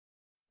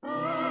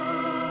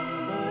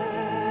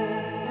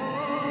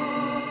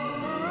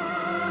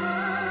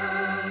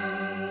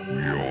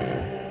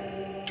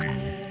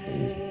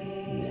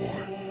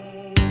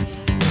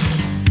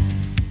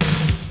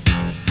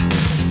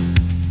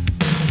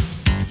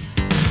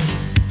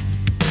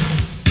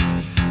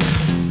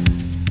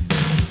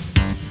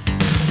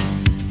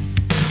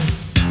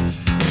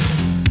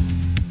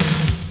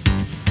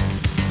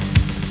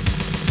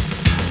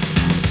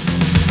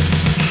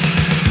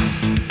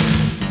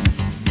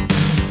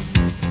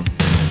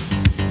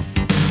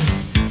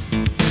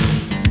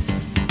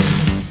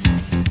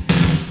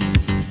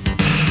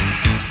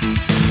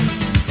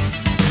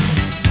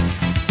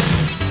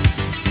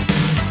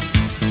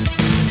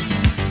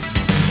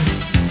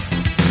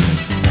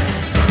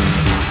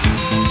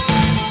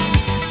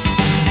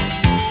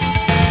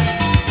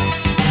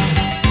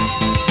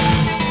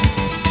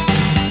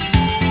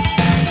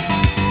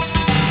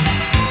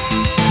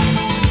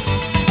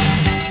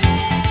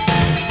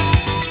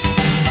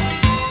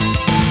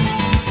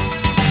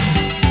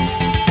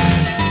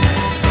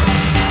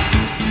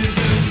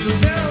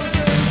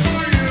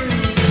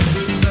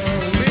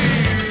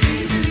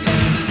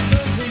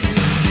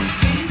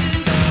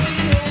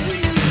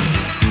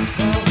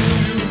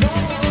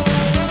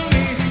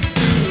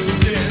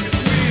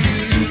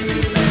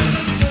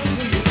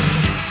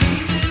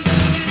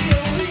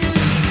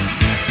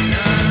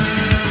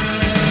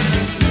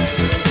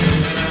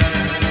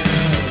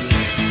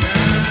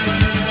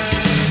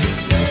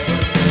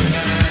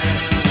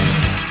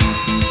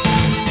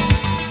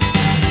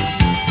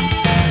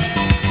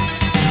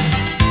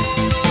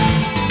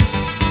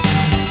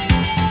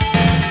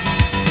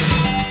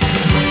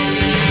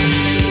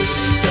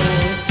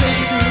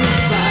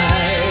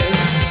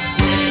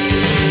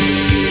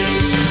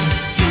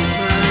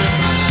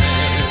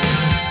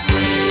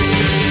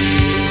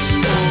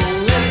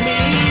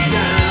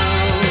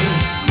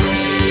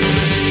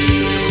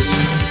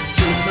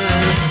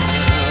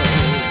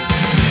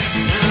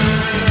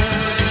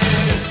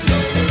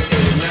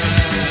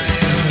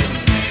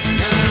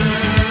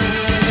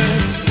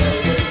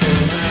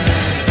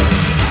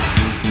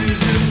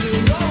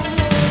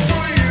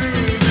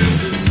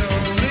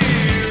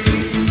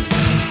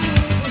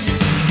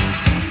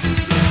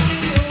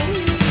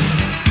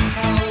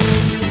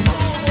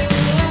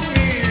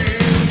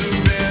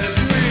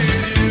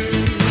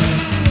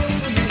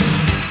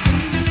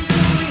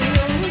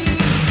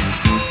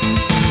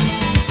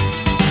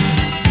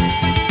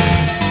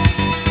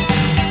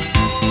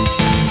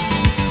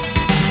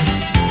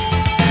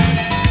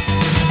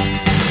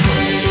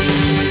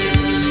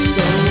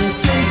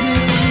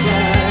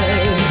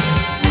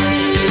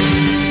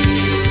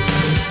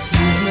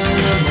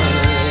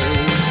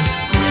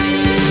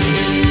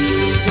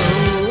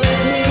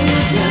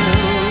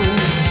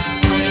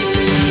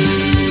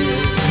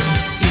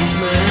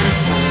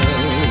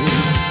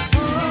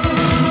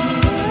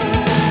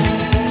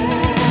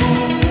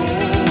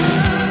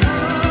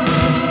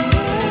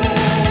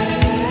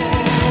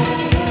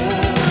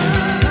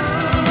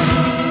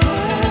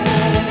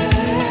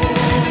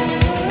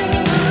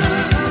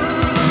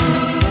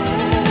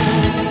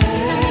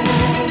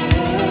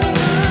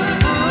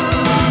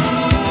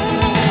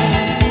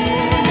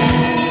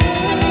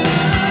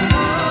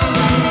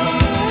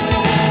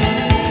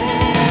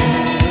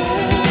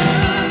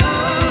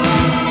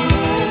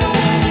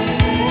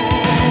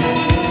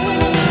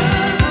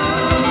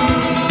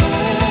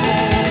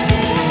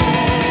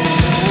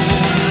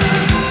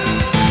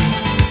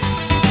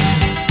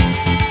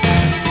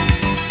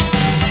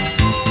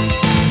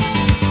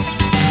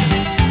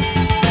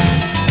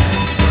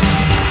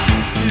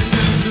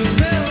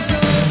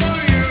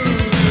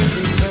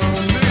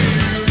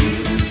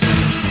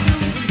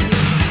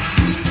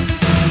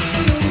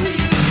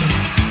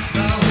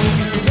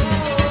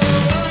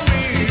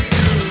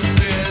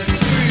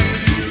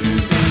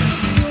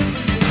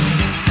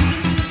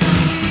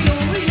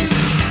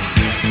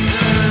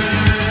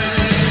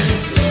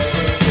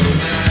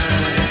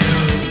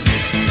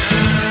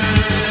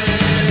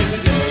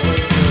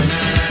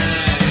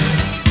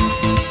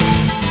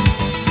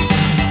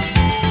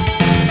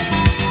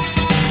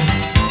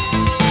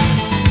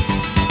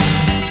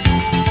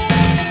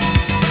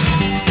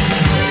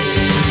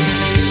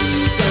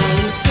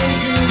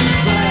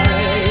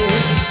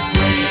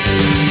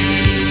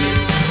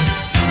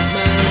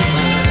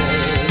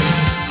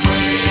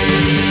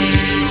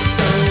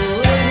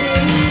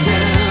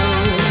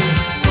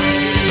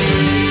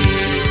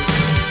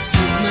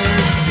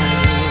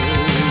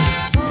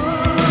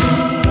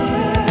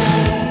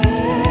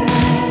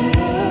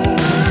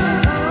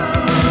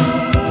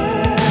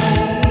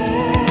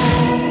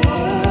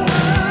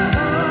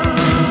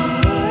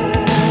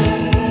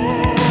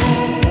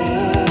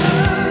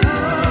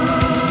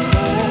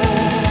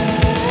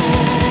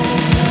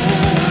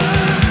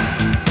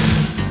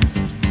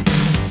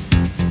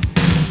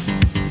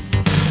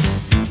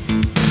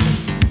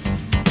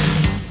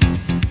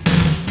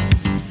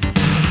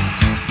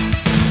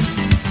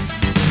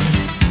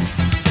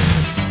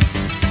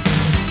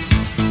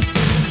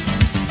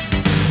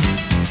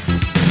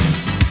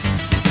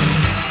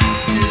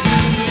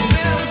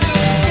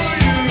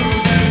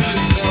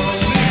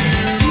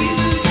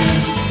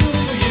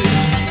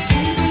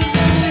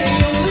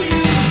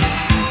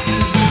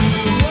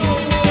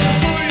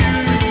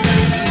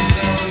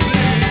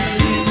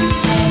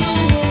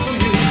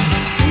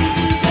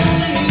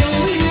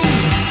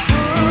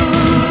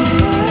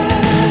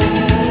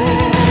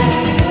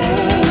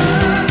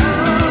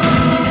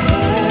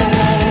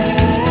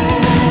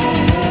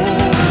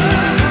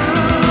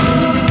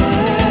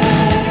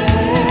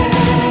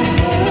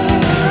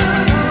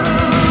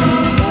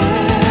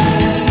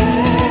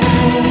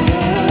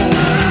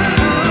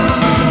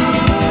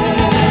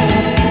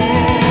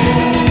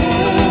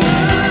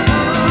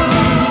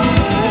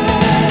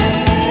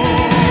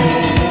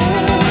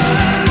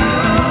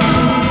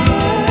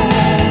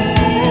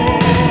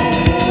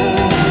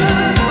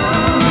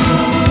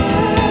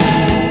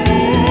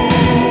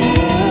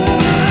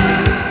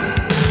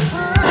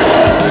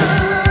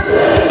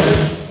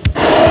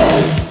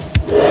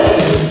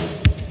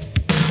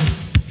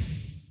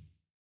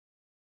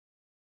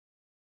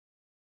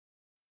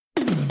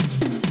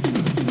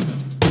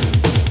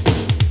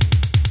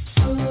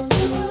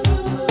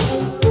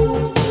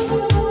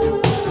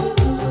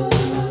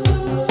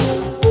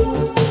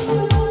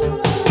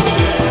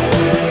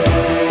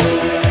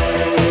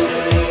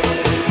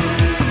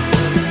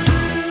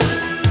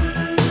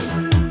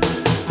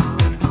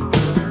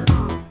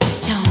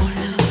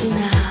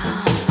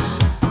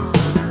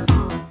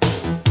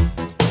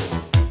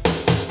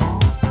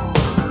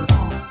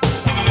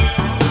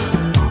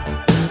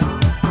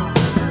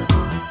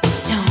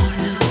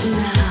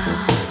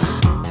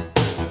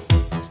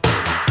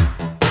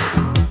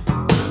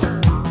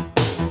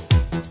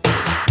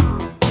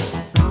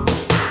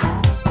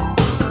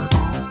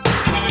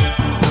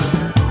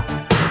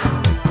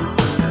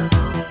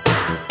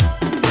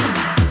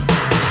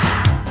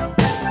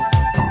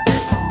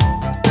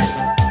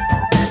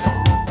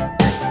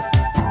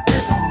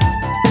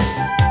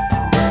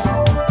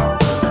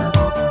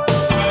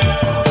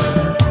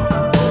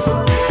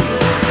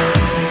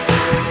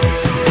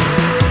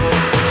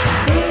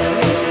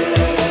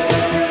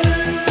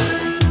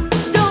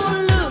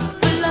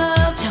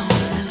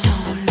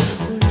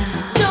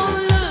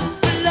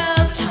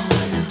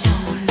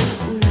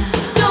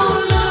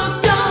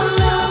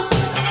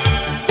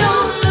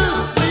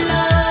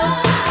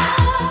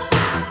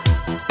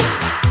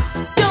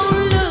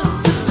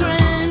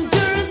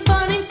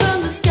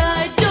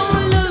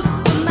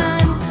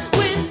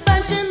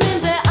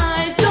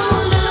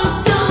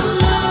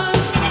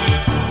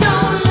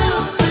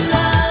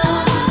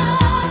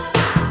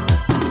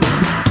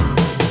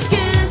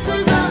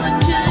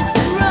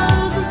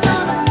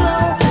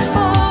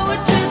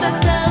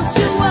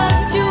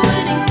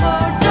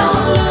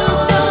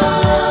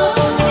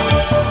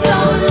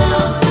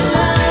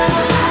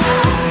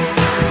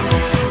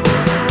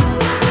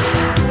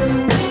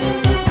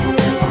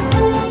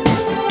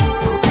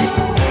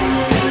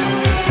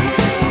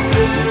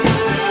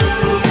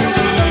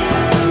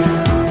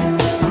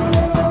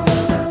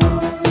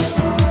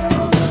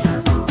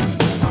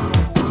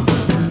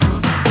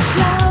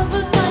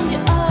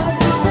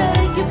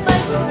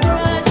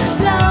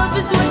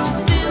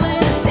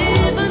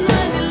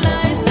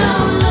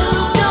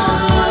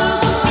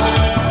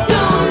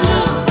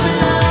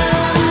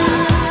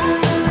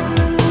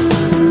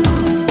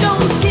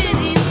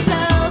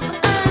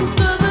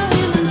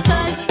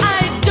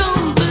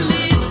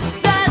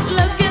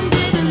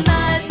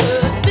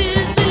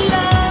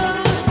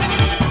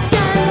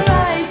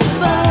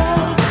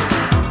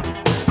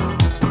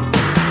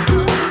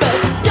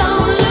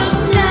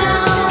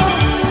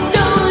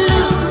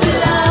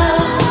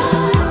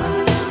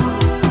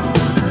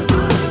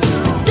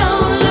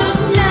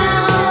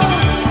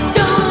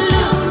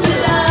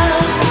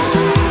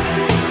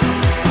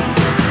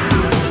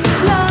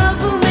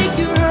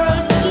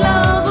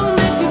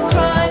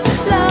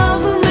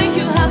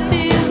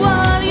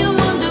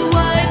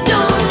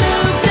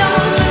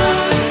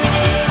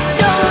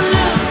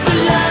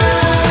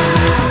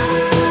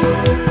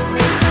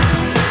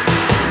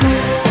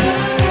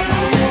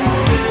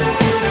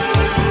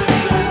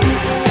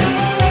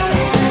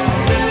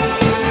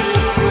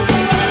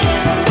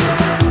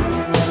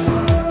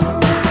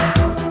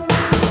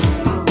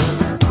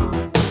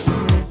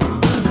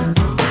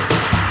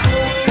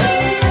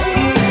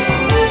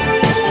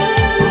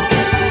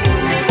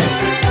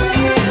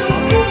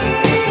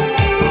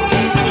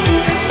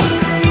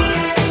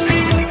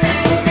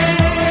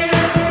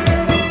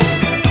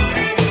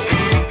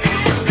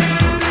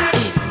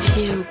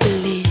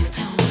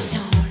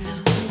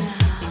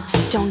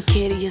Don't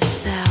kill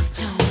yourself.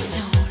 Don't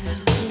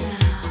look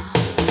now.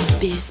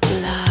 Peace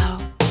below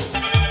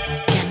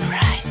can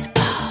rise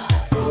above.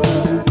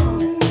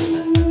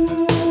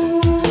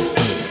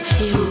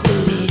 If you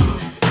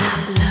believe that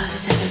love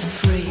is ever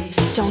free,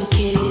 don't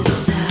kill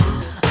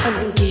yourself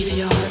and give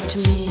your heart to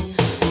me.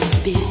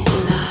 Peace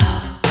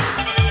below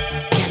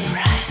can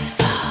rise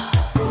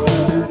above.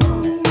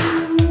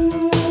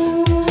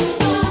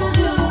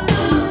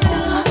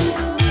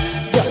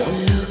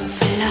 Don't look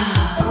for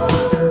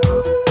love.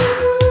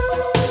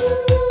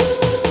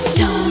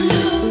 Don't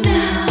look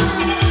now.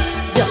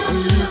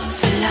 Don't look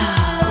for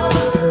love.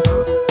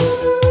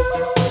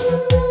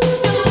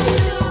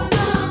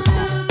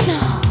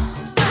 No.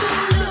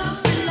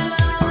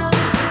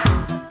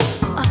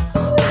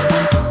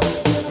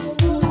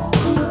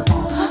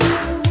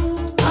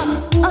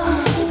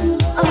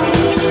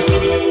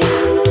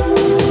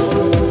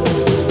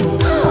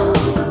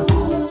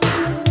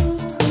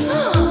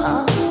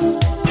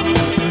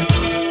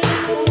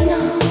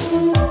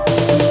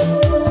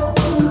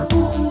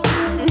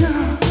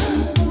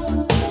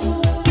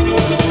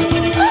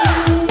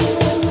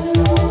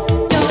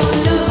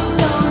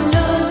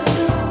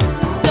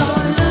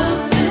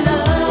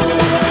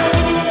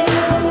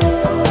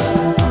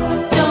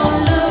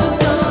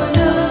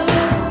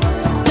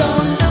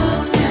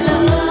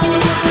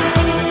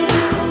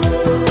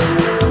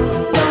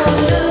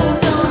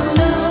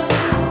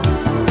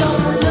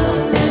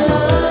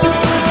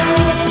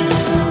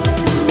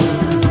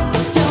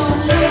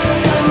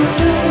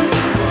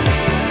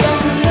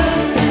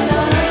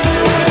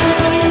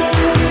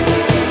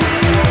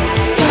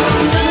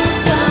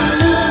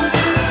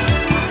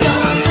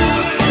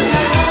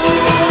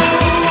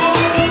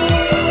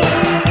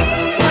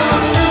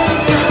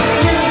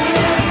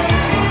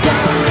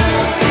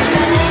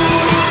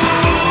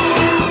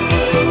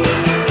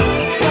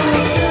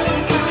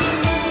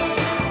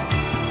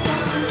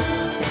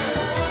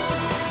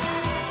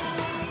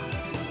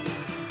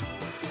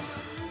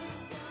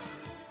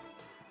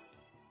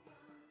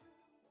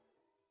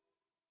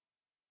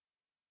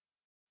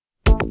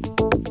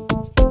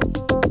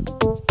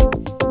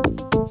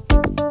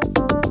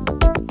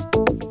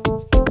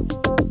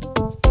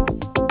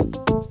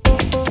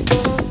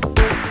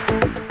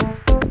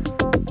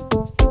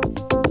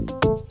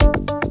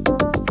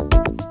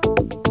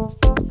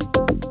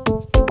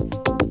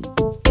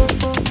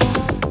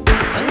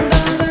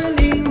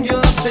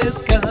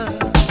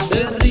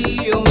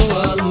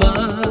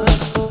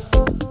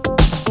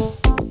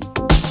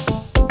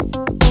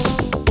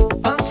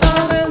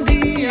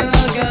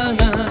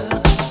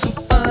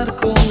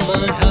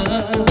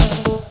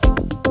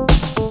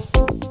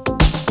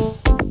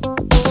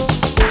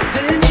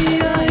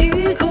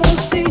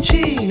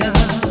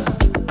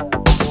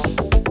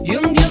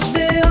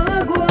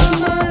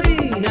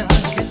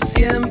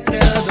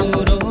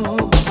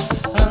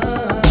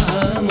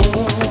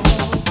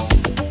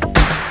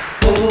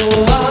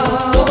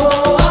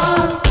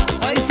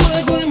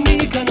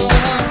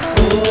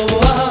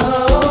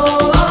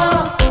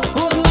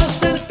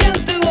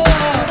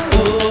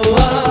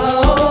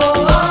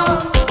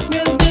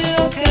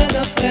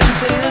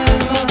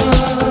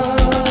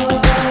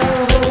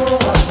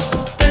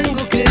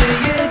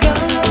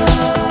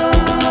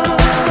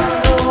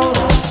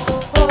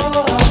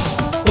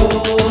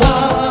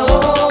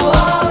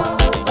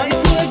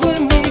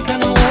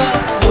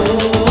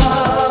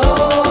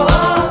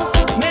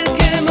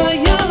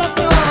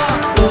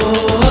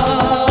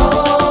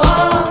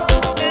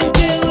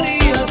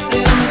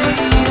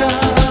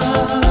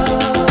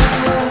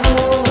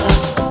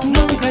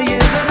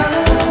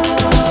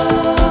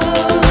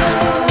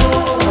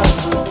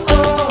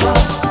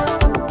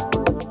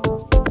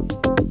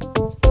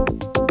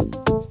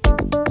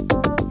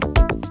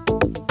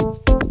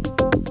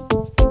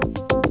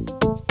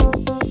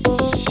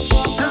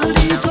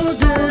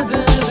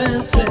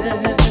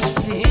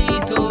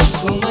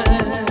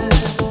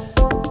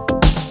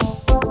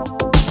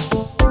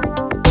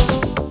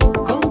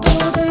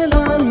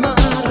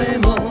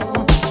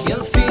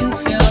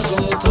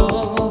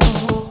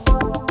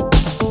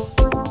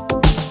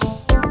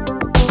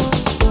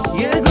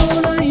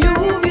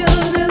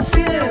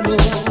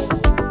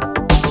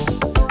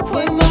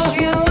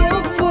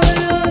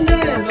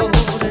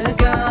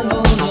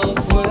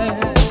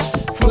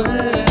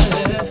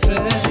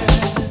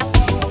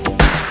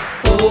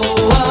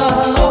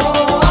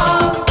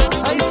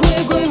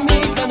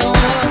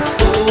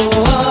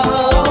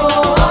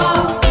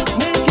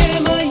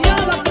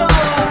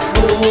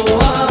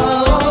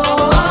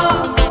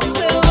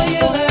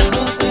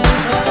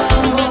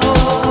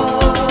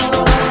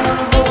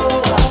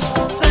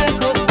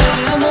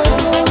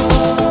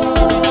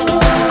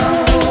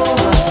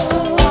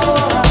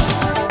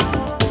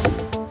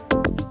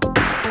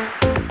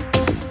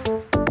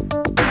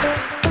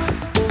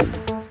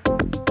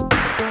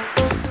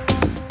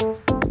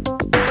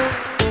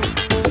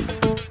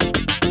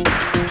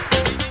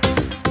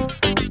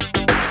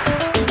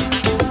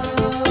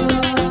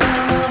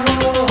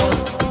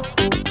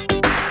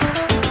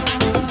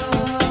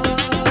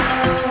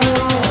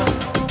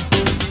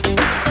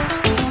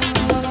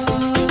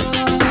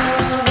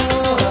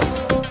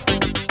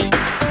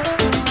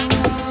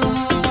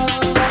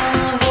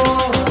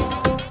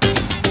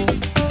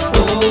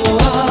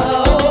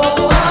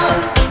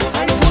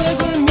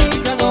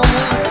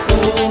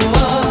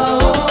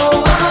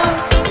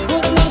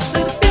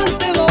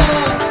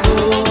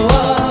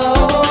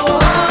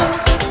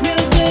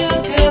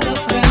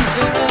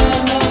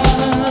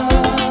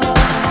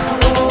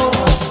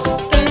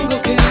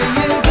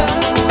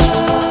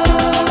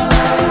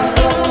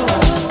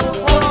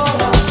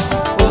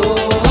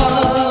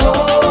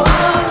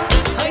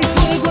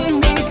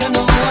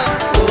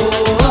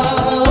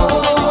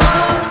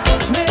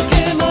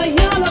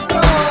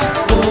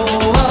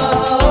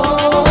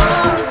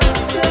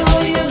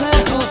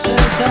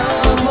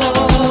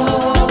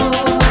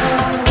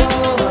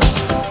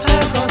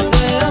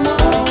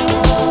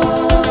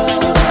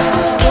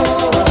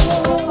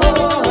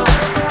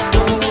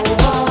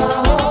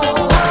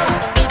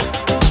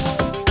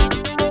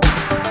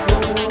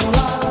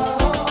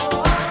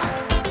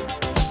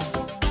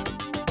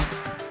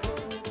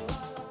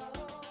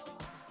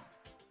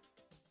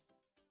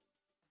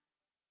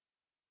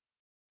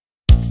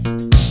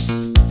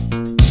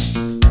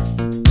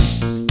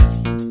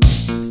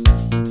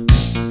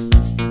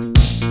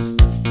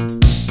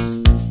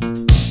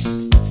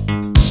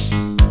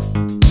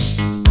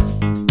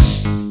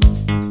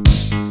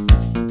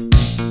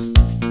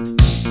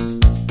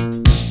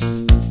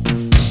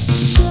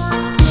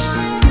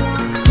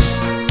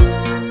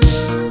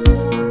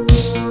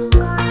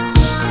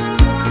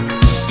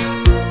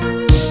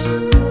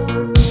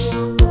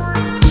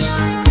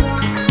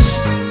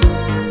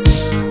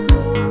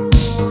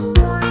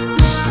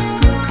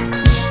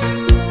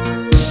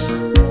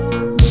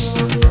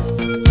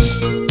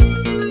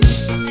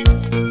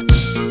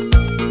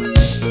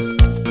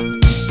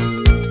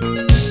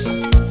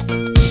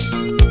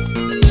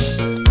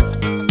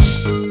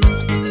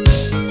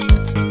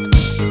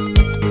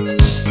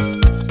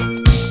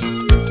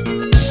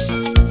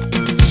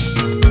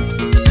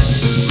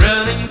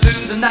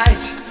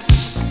 night.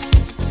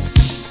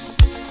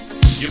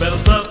 You better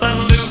stop and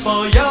look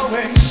for your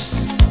way.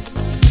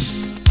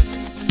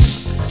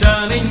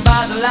 Turning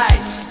by the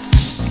light.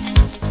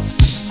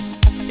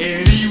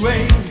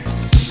 Anyway,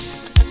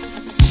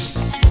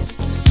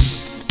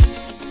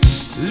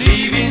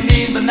 living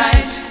in the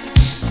night.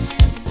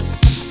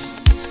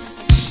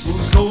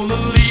 Who's gonna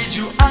lead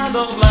you out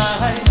of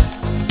lies?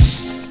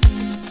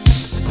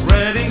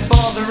 Ready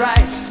for the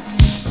right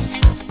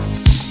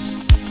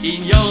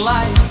in your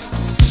life.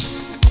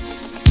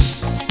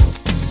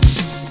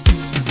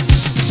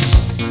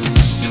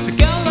 Just a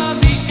girl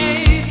of the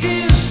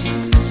 80s,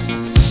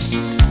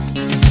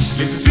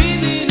 lives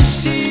dreaming of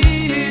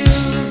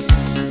tears,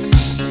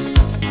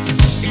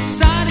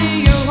 exciting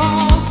your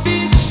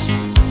heartbeat,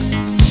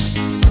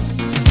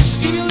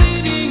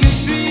 stimulating your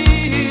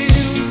dream.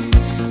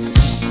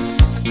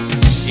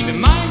 In the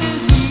mind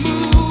is a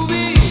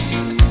movie,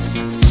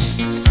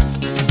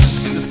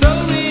 and the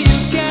story you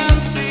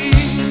can't see.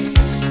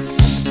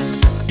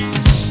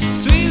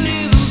 Sweet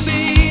little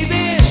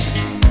baby,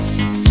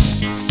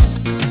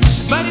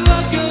 body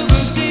walk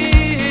over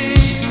day.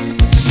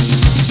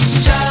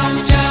 Ciao,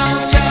 ciao,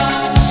 ciao.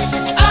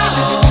 Oh,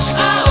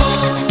 oh,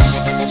 oh.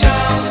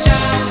 Ciao,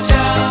 ciao,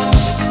 ciao.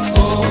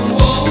 Oh,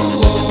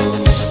 oh, oh.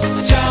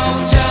 Ciao,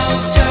 ciao,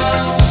 ciao.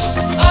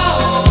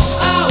 Oh,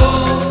 oh,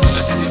 oh.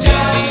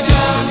 Ciao,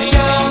 ciao,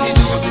 ciao.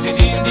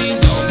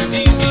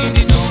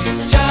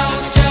 Ciao,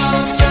 ciao,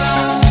 ciao.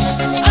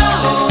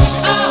 Oh,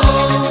 oh,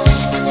 oh.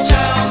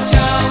 Ciao,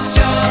 ciao,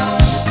 ciao.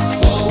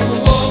 Oh,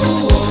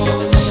 oh, oh.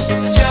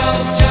 Ciao,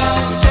 ciao,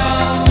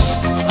 ciao.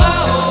 Oh,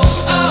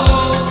 oh,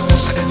 oh.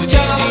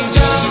 Ciao,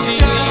 ciao,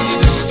 ciao.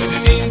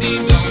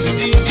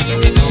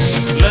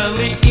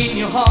 Lonely in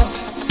your heart,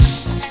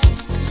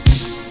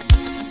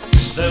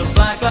 there's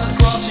black cloud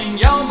crossing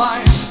your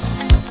mind,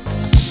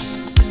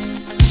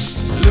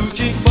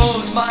 looking for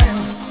a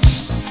smile.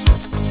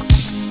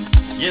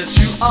 Yes,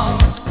 you are.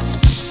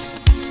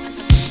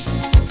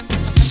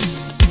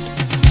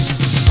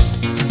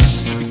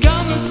 To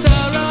become a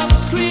star of the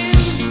screen,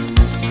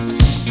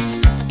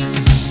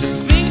 just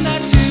think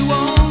that you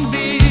won't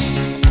be.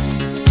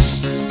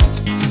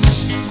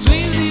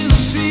 Sweet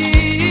little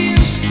dream,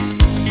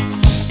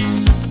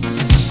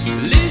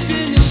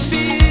 listen your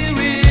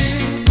spirit.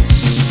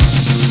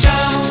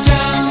 Ciao,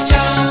 ciao,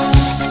 ciao.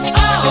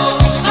 Oh,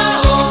 oh,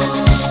 oh.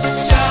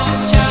 Ciao,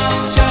 ciao,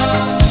 ciao.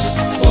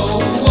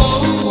 Oh,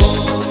 oh,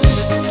 oh.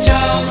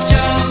 Ciao,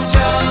 ciao,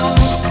 ciao.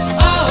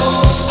 Oh,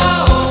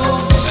 oh,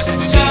 oh.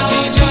 Ciao,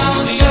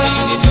 ciao, ciao.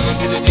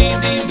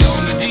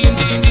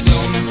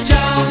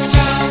 Ciao,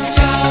 ciao,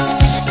 ciao.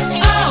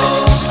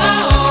 Oh, oh,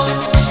 oh.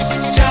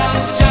 Ciao,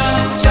 ciao,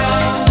 ciao.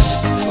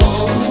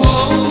 Oh, oh,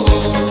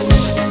 oh.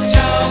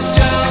 Ciao,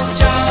 ciao,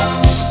 ciao.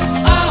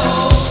 Oh,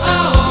 oh,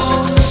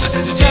 oh.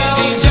 Ciao,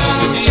 ciao,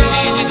 ciao.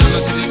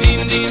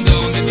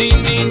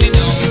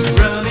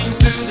 Running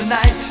through the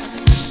night.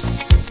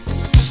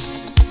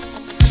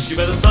 You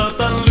better stop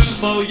and look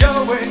for your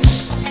way.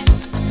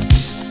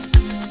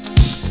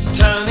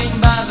 Turning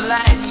by the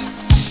light.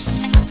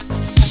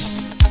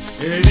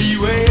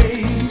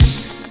 Anyway,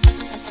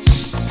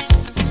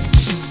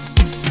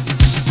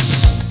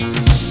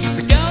 just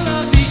a girl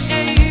of the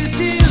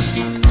 80s,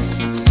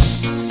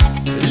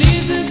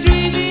 leaves a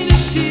dreaming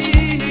of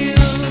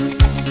tears,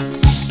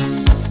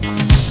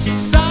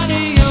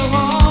 exciting your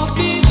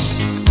heartbeat,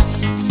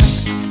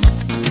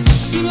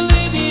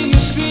 stimulating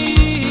your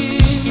dream.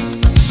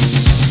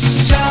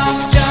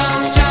 Ciao,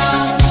 ciao,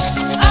 ciao.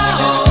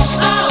 Oh,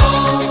 oh,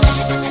 oh.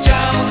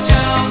 Ciao,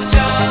 ciao,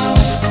 ciao.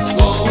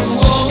 Oh,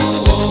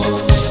 oh,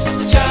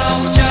 oh.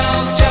 Ciao,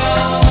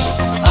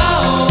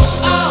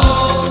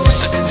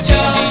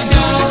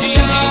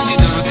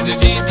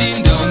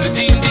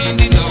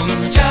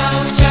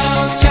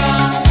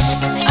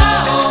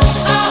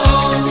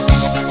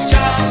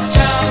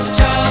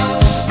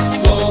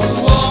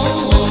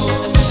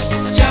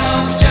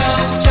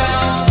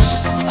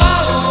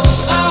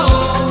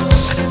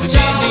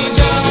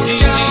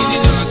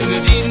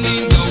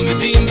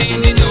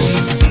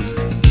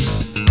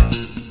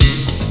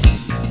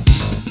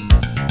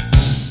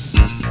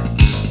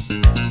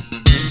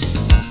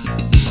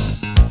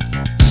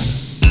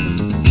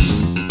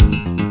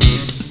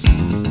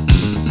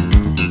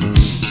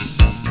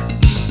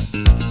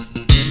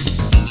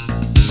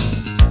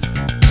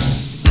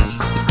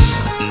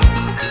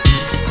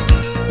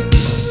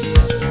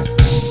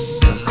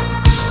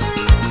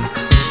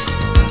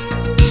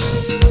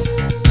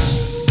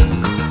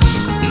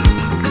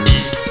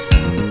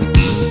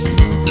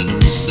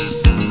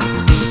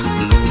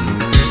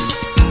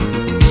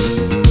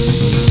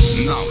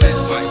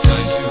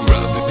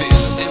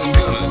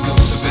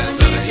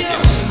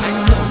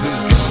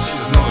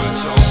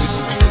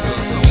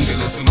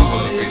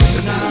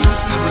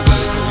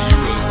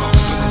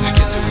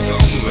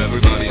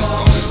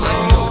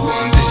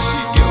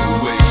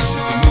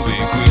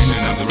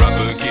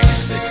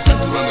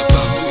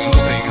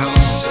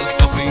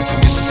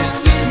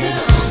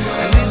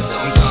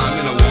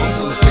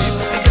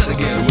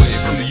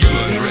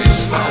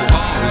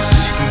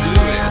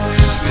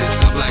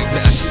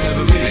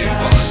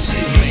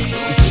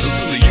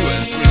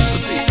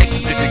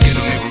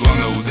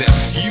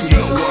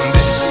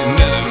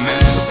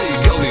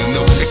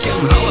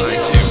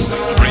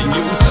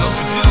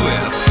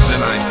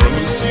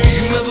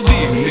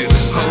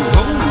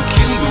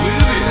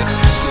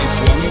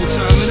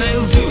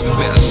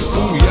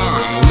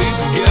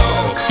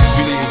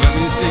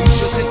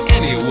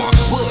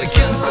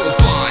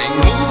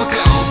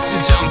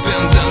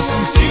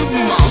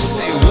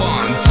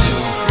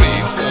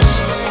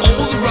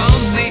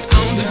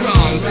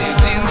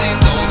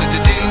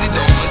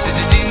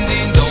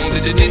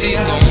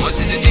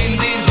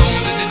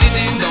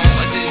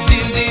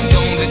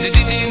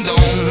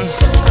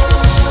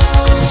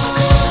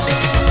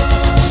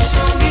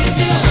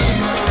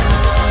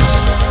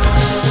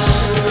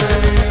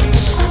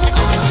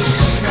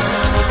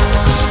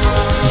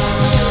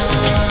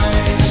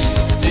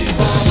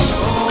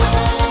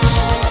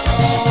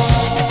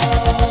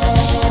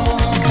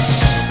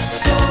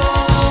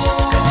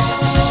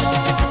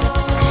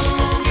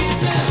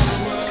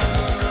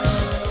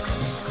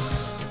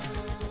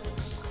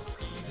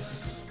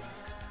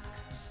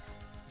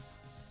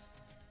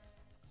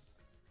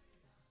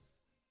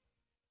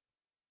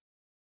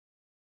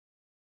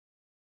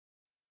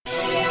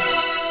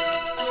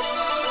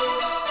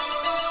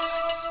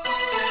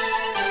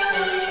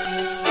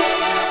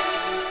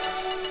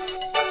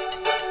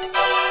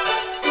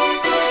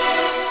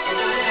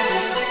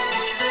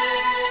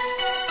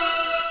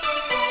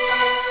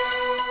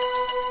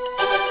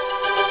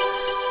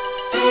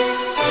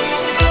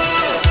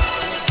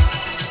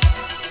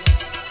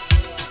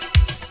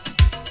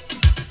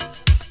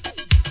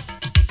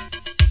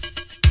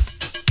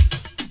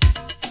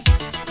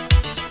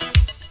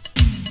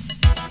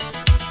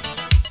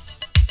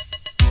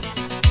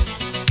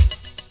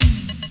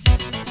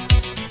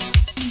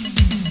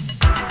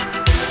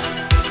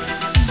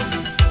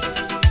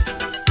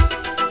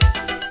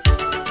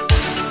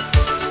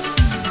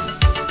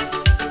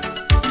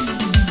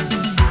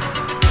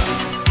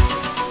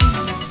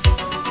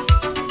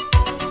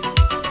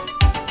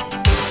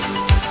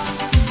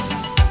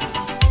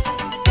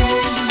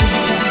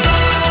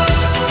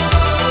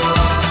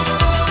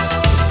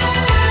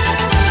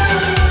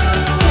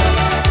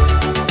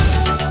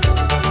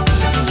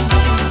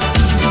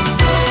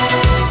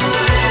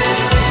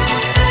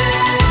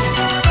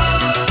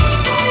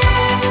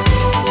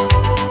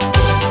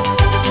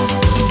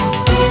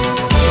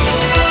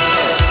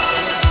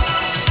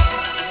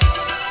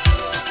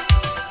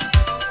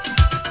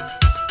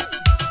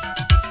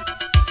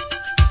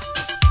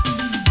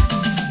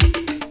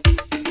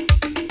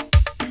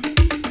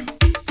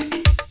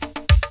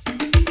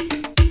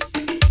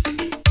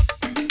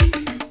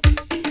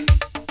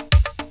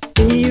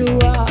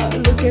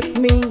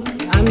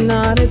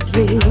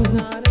 dream.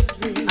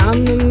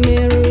 I'm the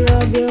mirror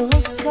of your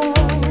soul.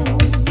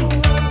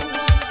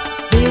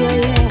 Here I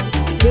am,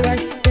 here I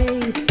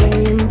stay,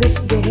 playing this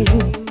game,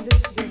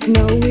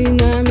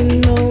 knowing I'm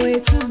in no way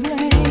to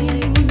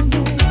blame.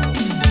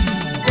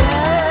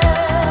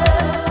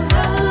 There's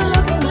a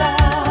looking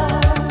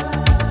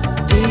glass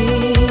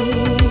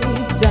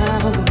deep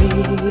down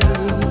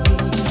here.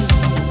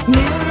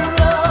 Mirror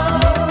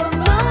of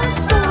my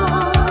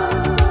soul,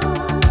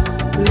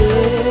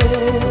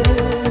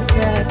 look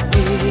at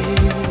me.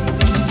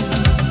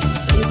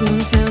 Please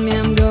don't tell me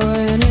I'm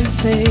going insane.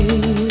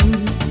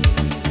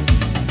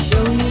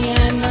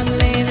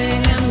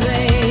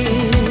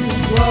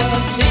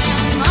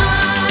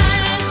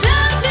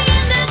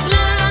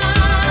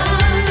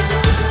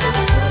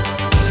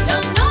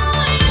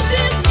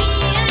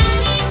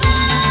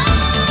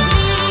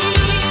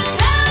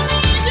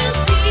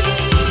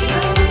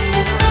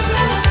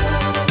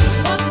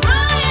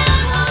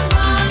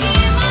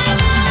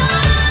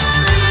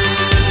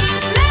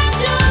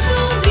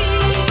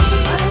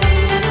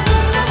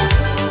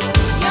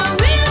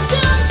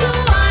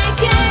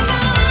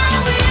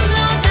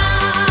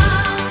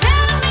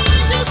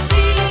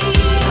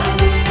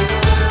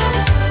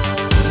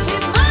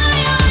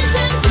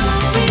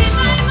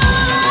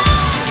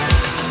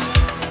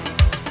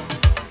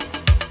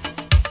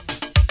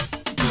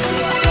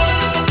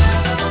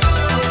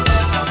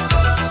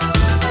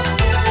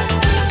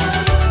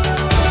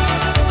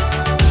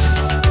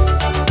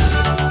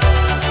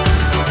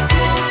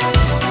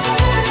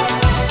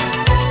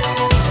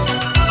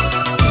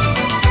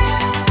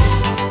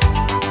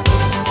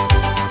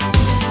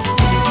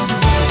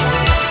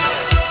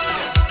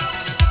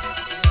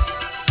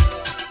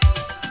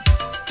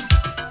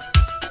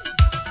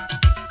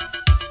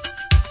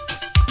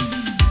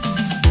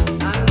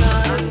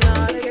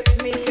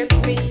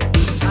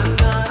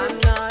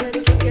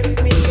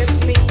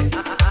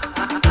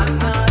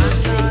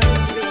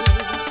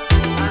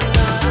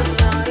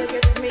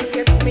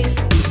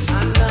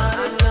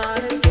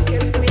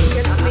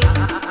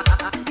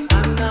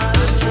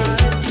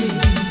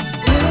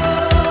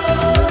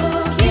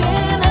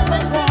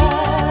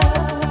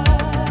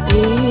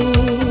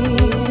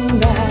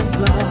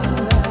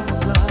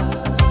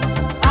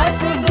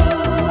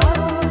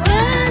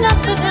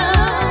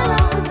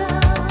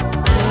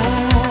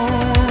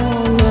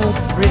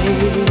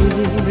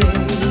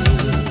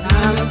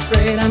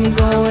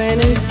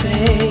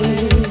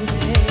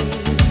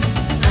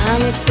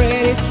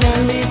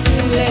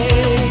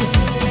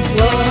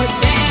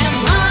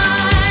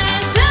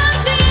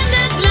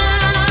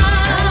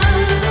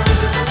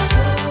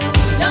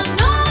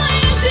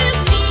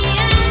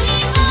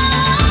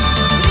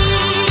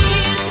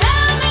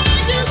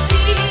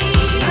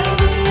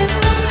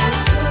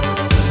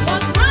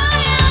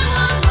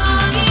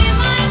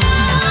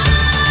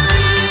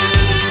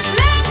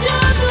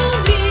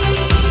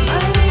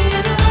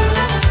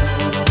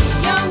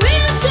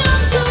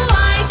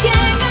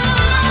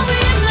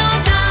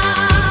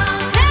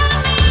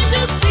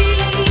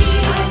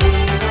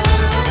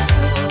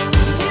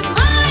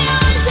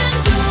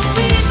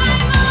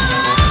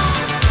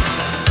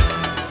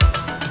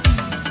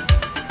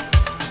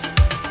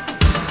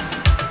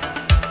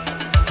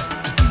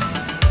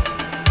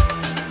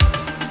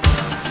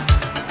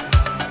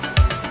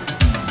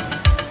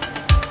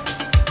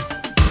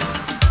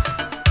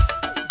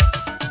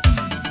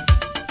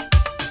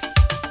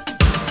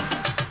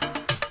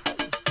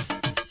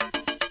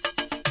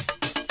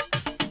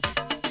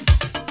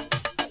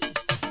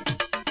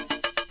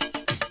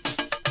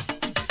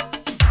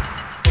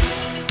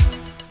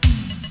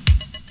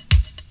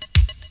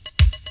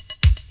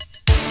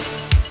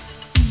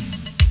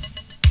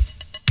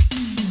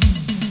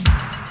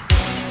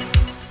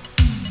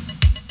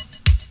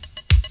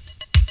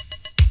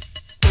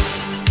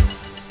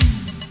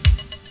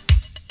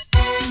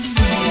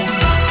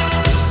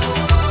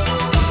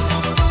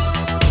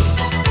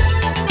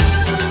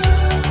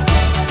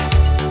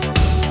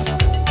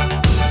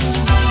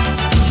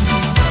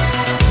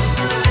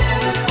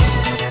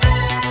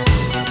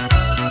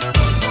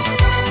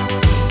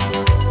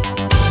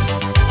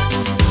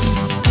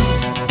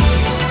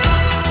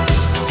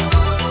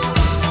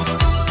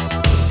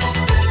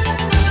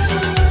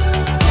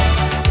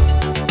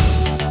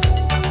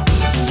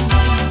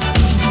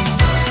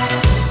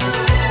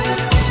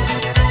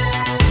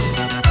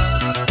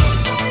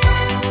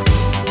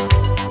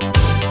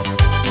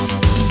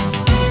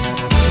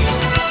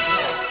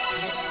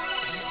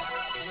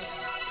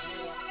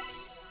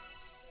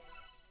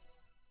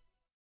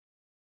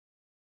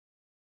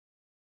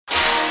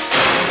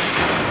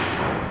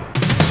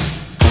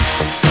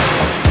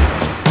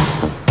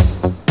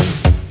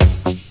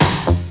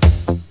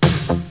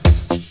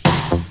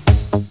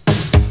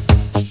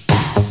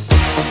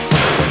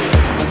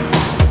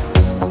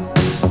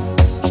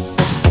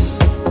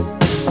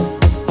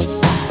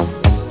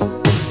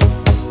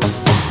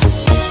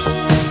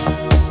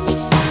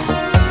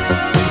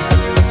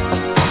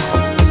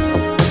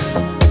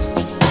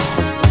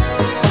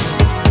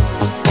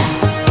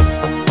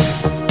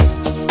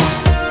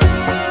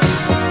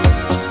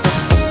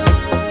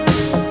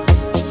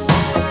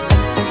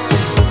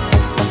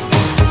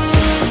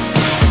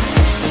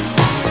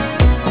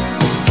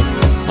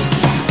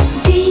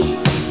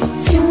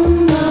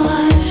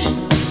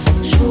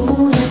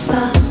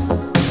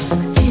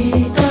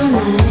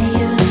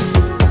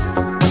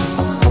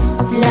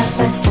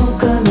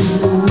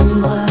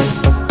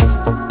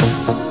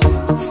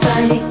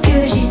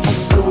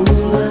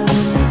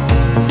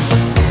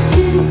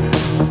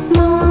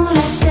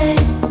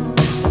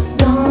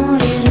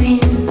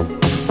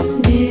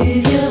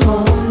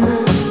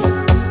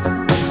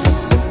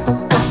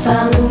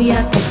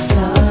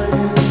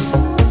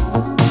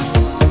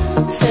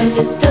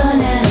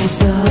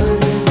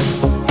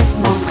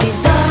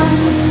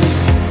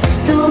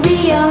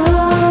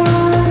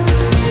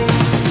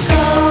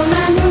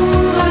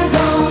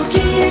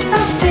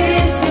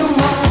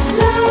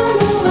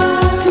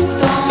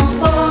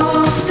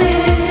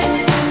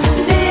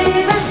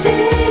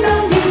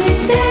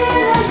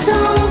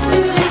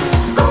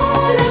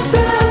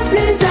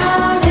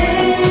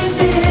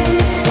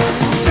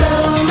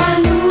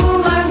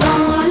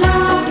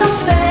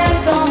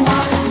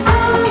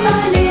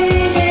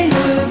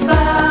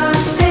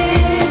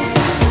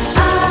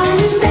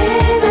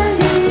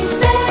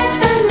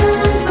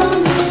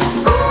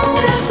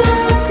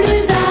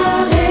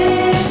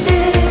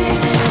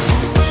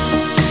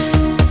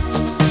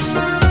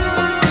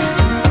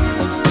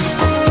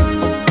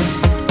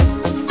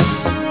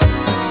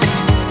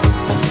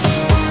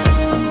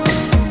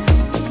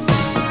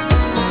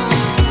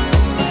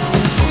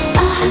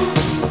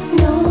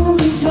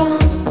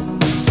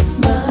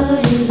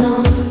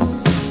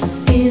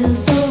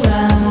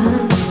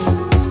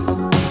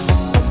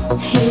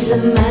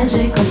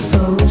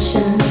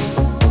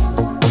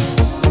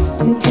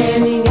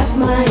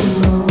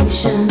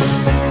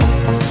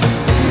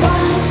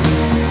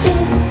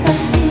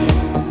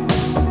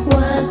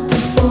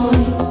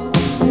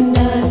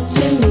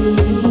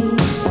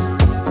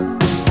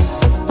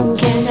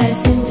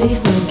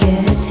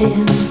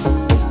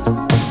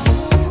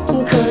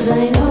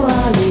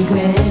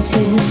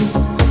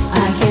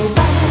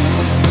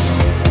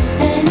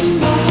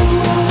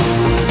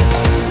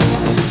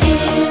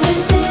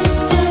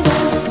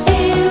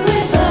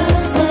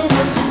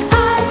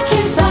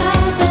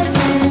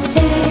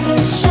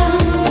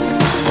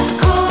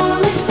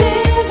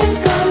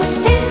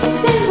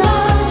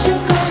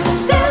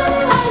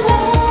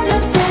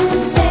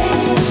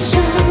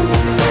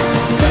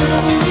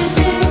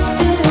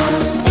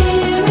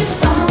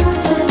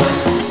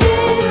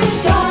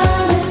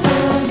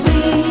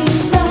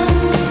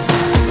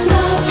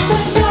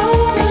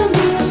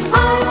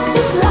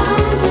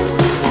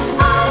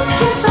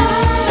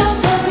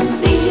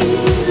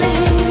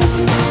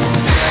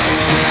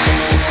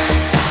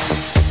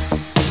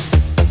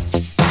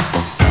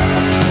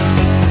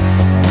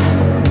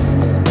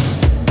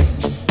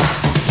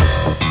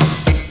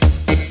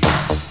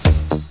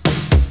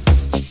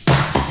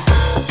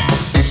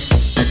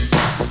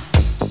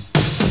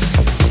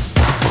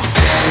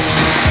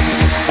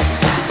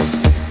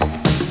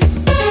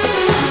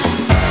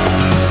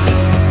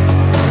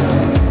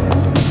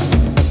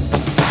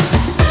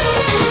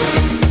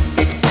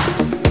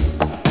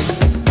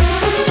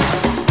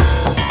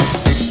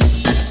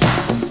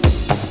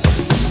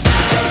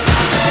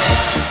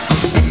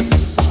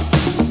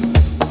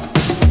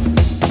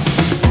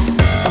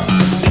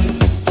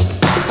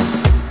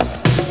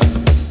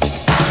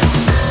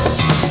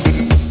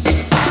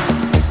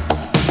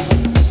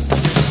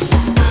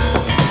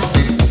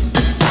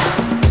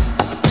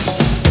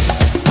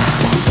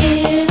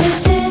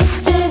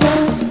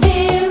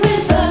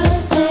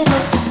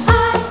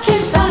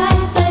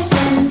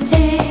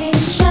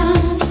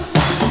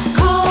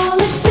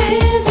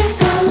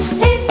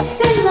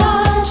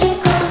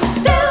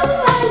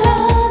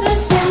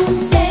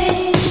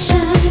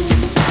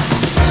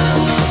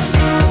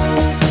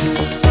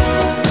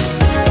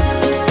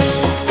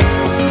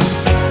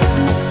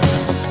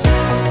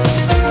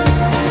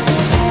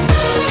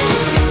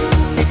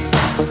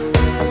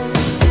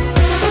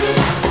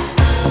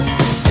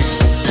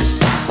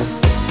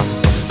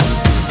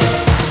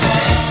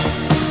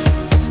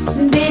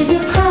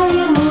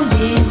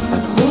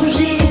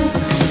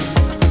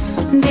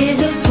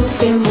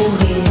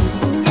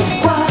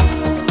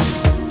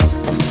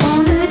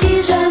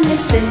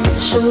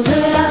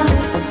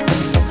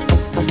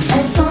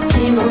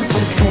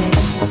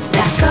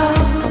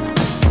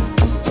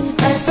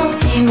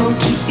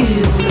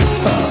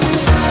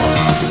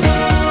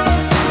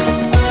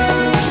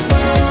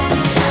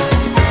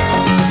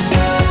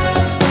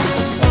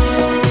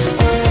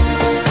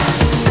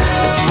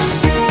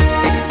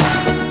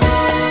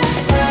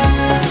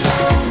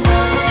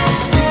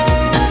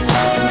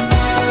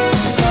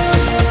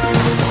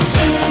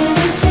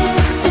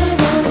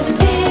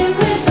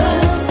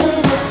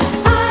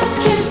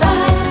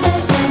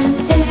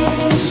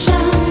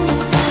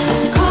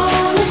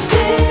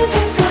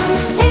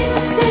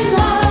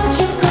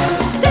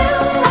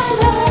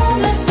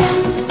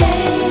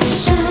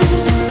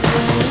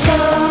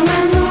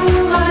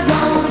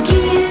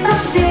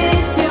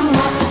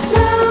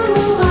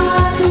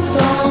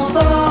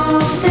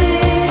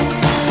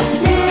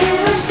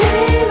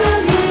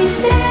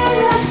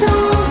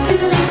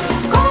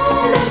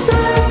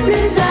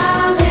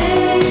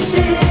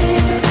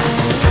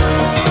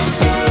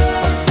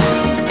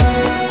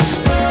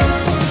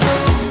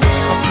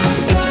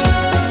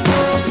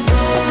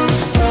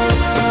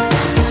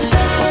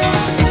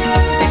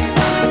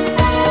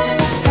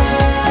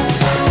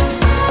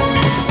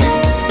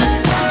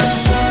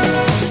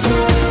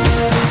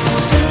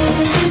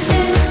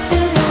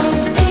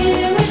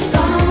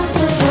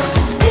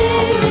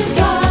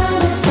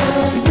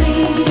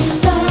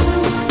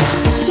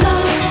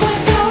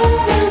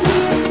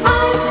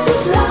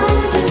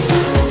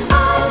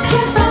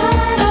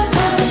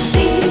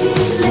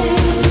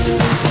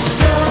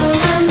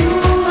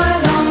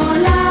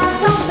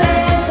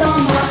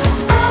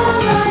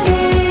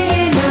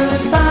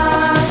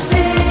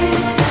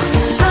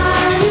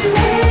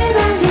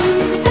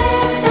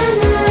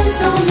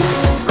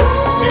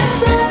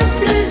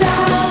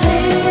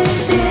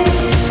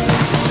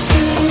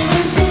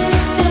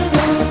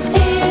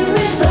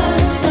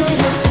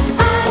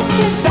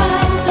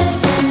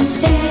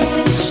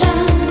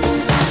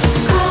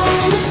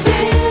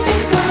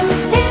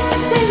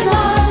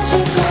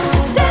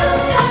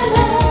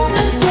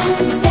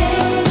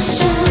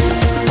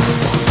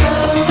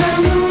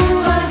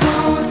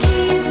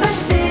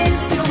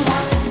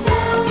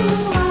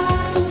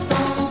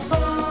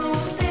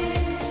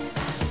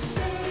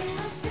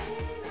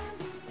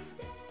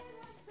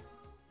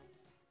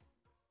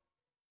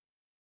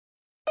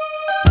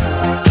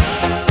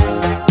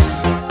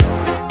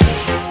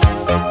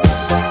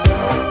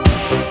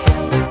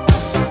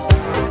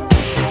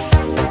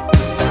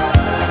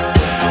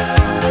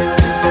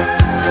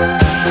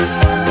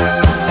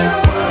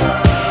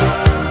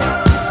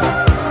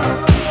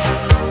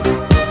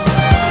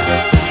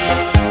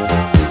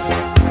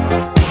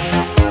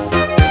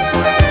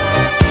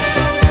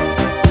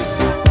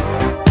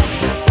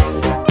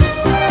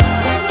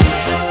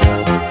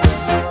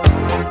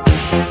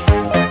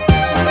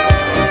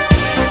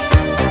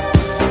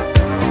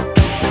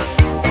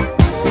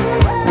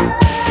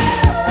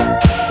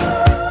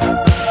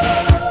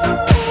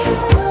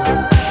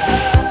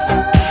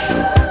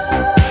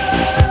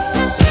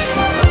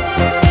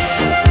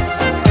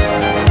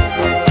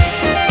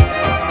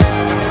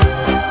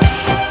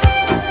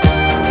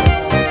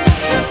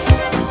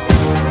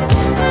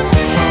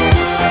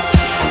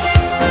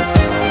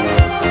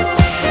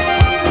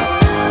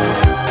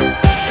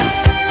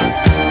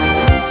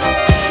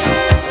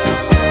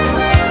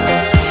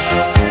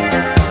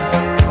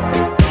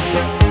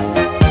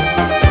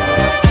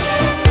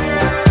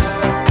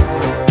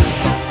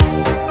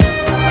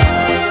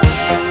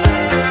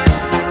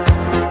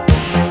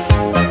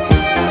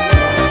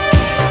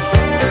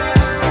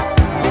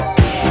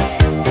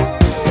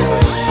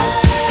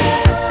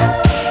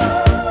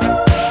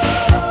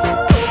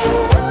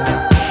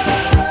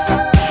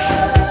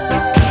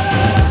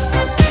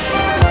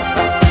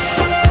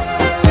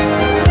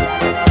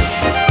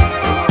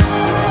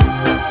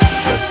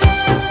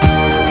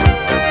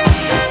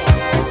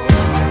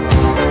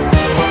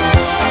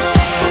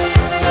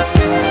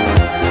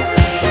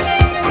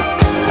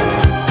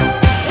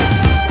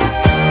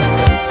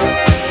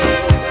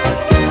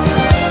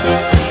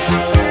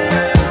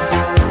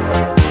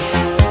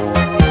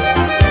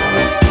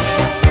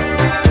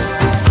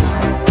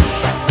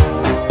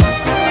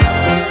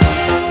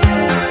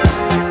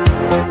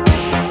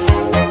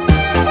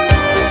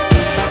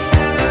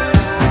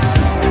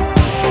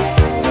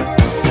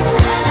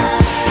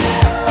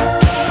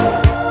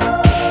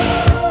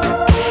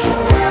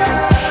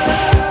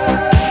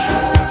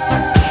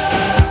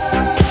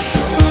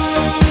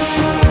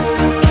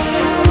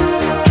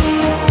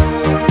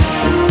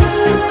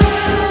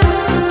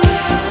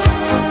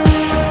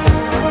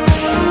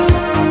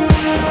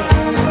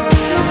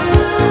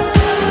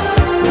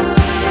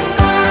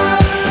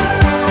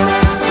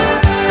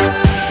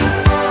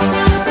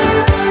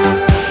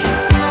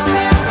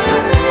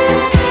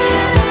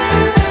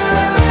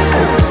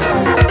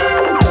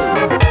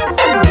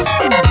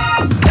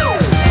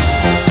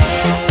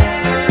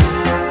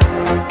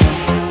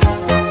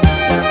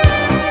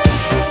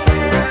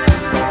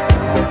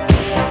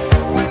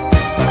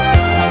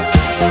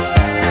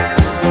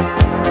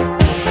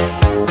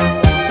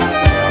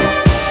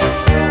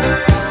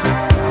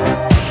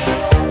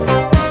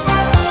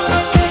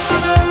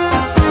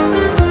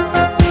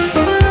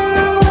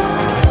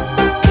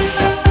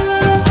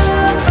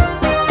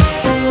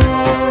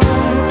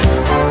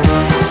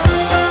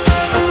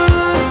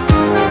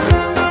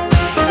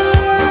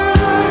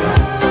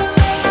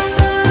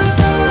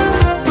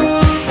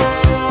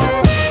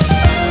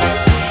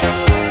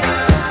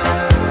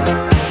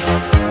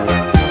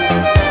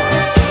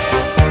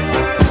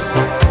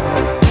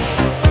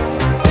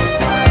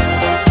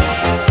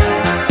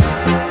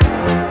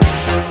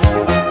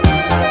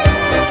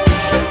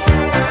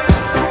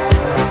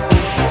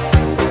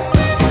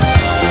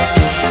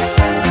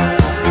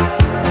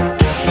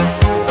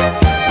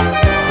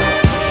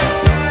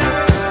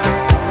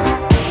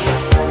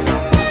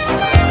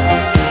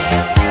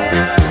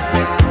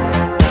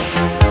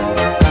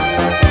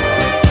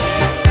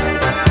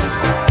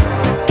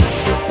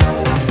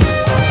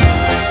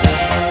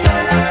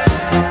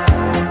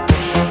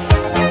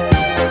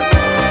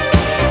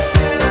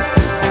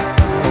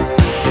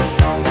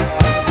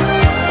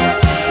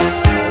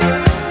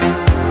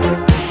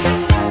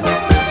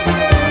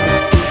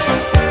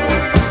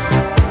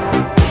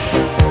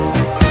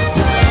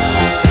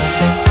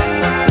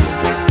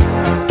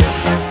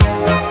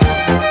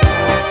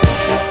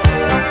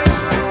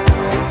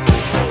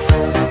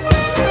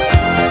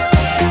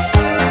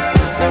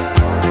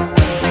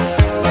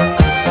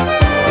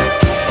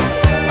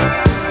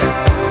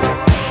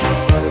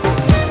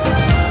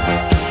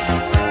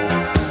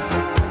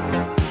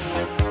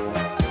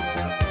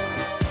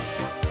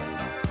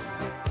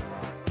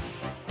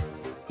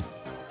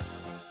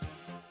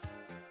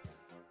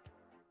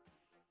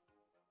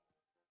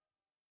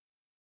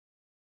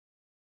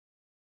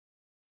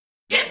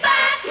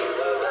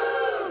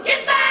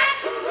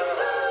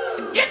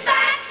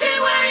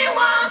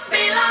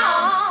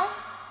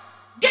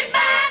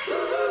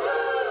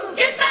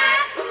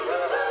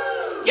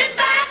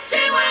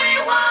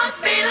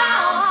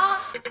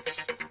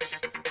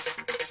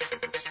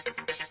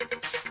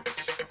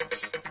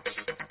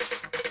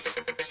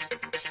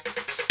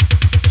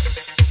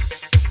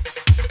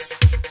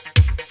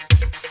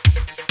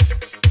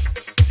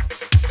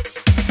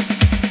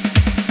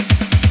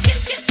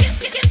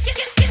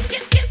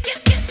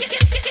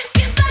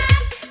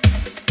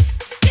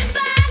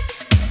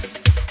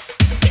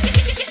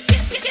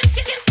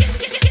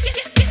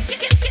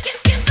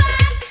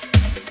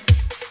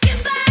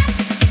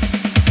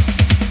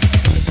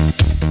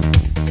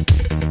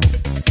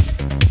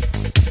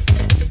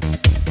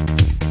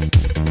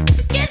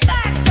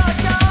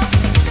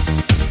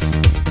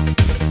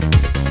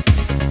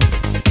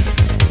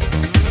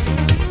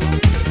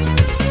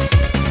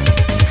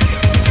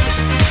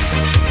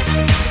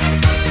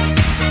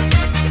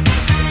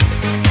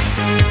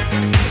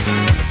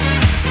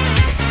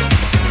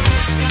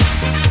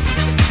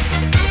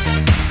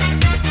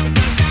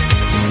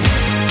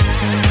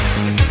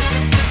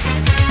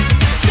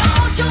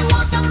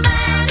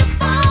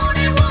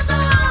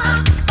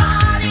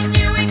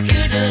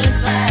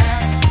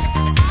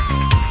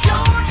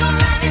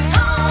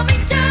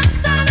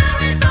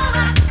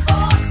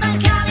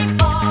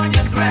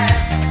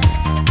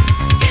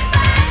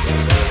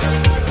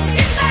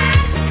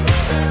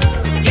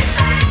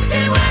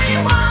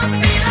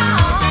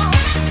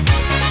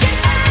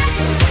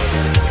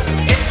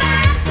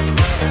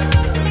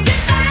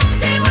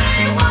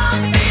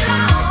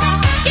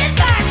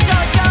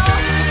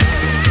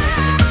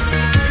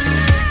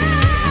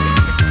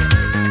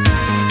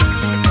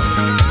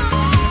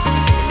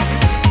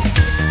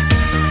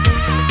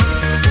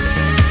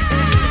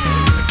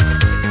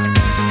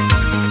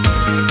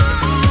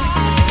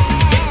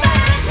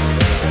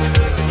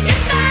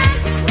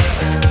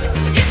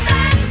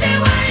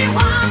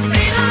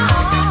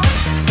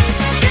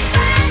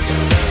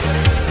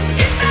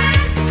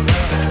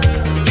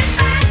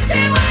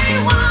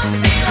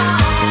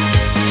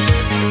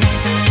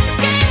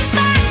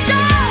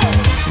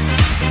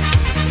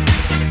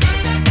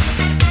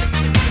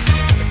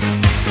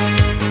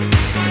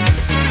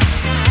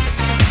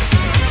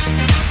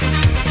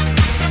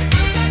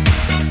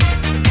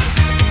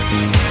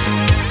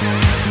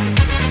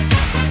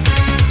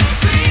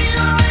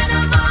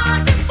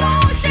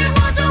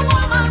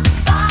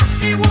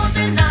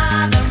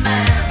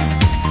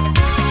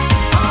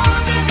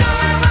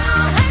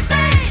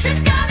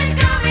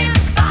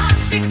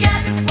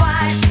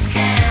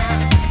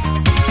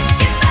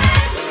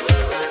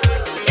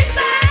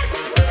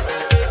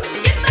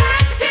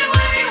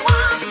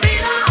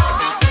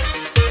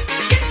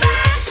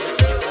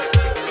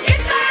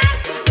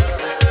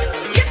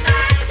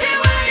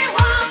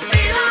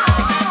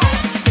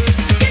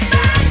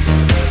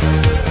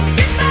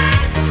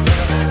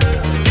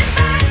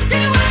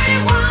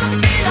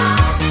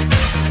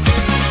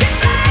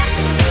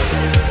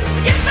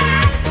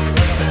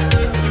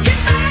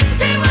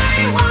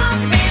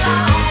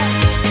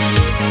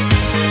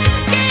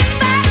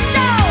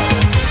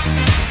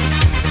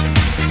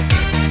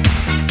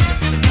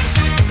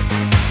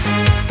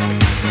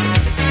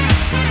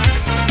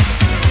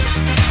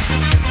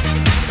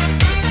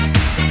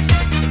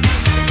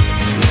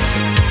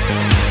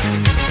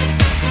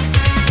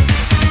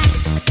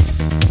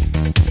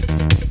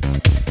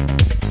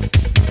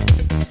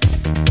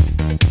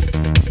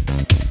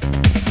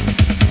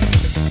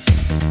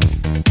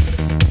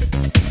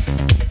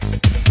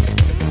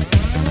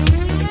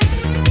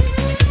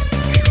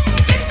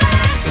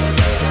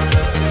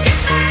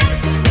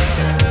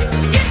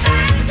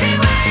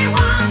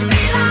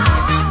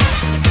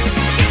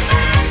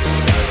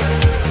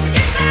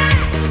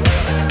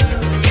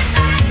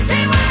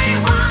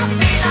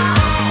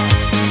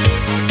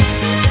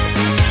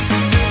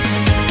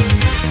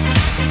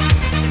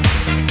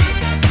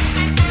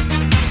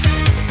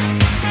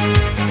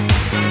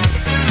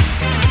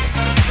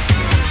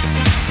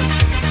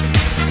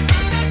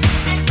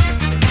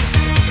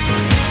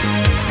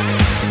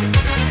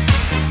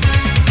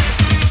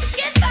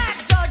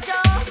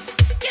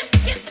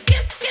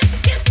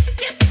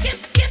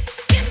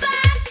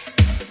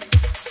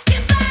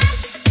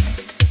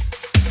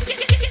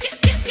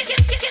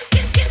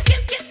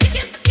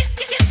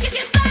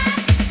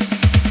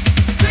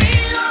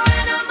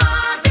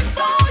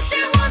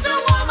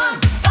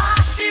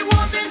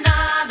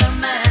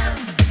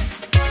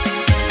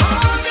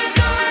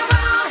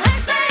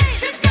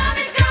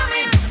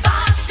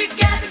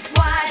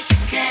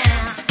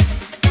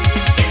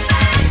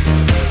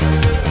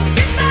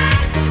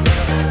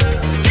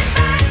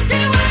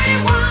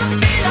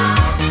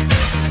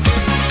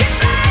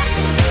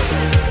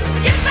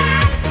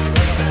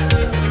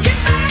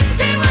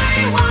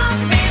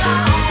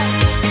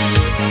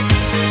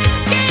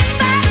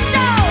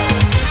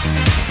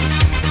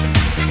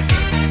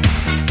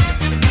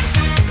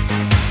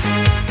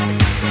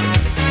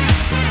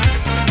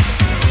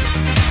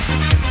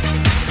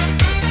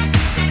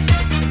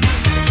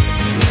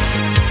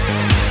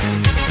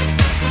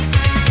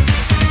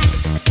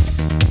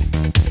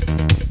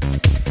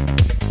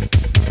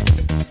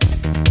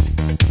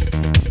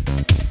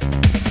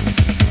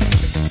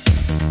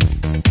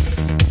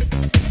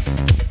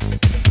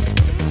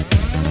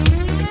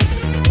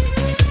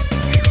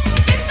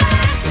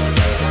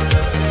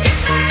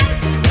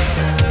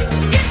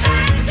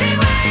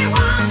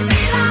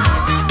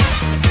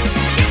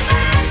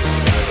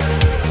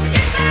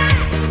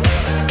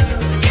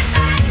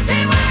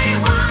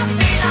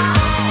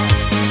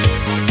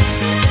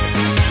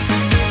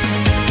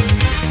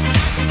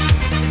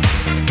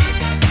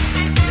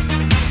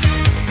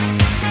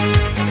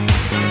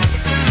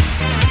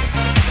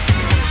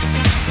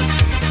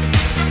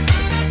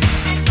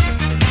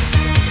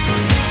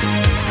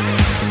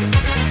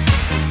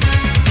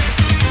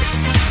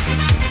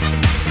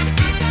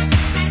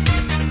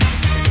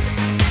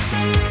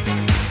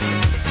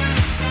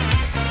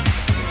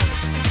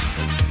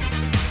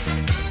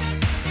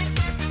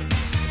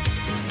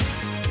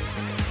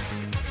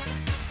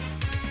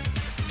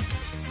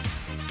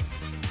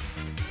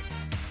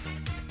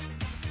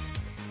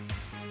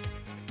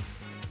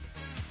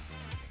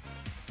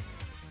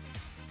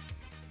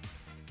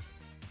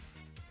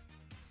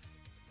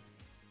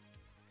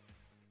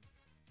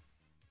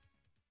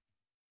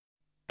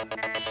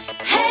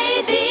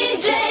 Hey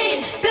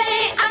DJ,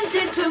 play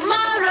until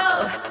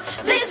tomorrow.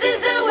 This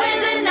is the way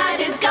the night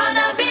is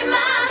gonna be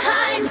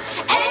mine.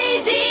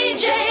 Hey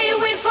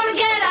DJ, we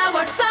forget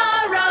our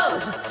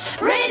sorrows.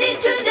 Ready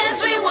to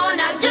dance, we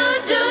wanna do.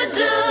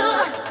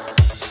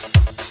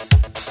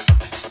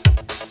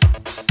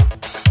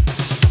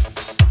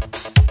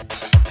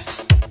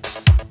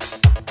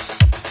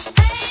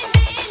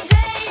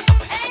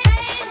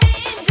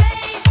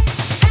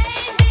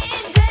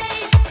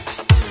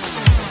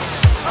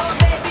 Oh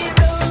baby.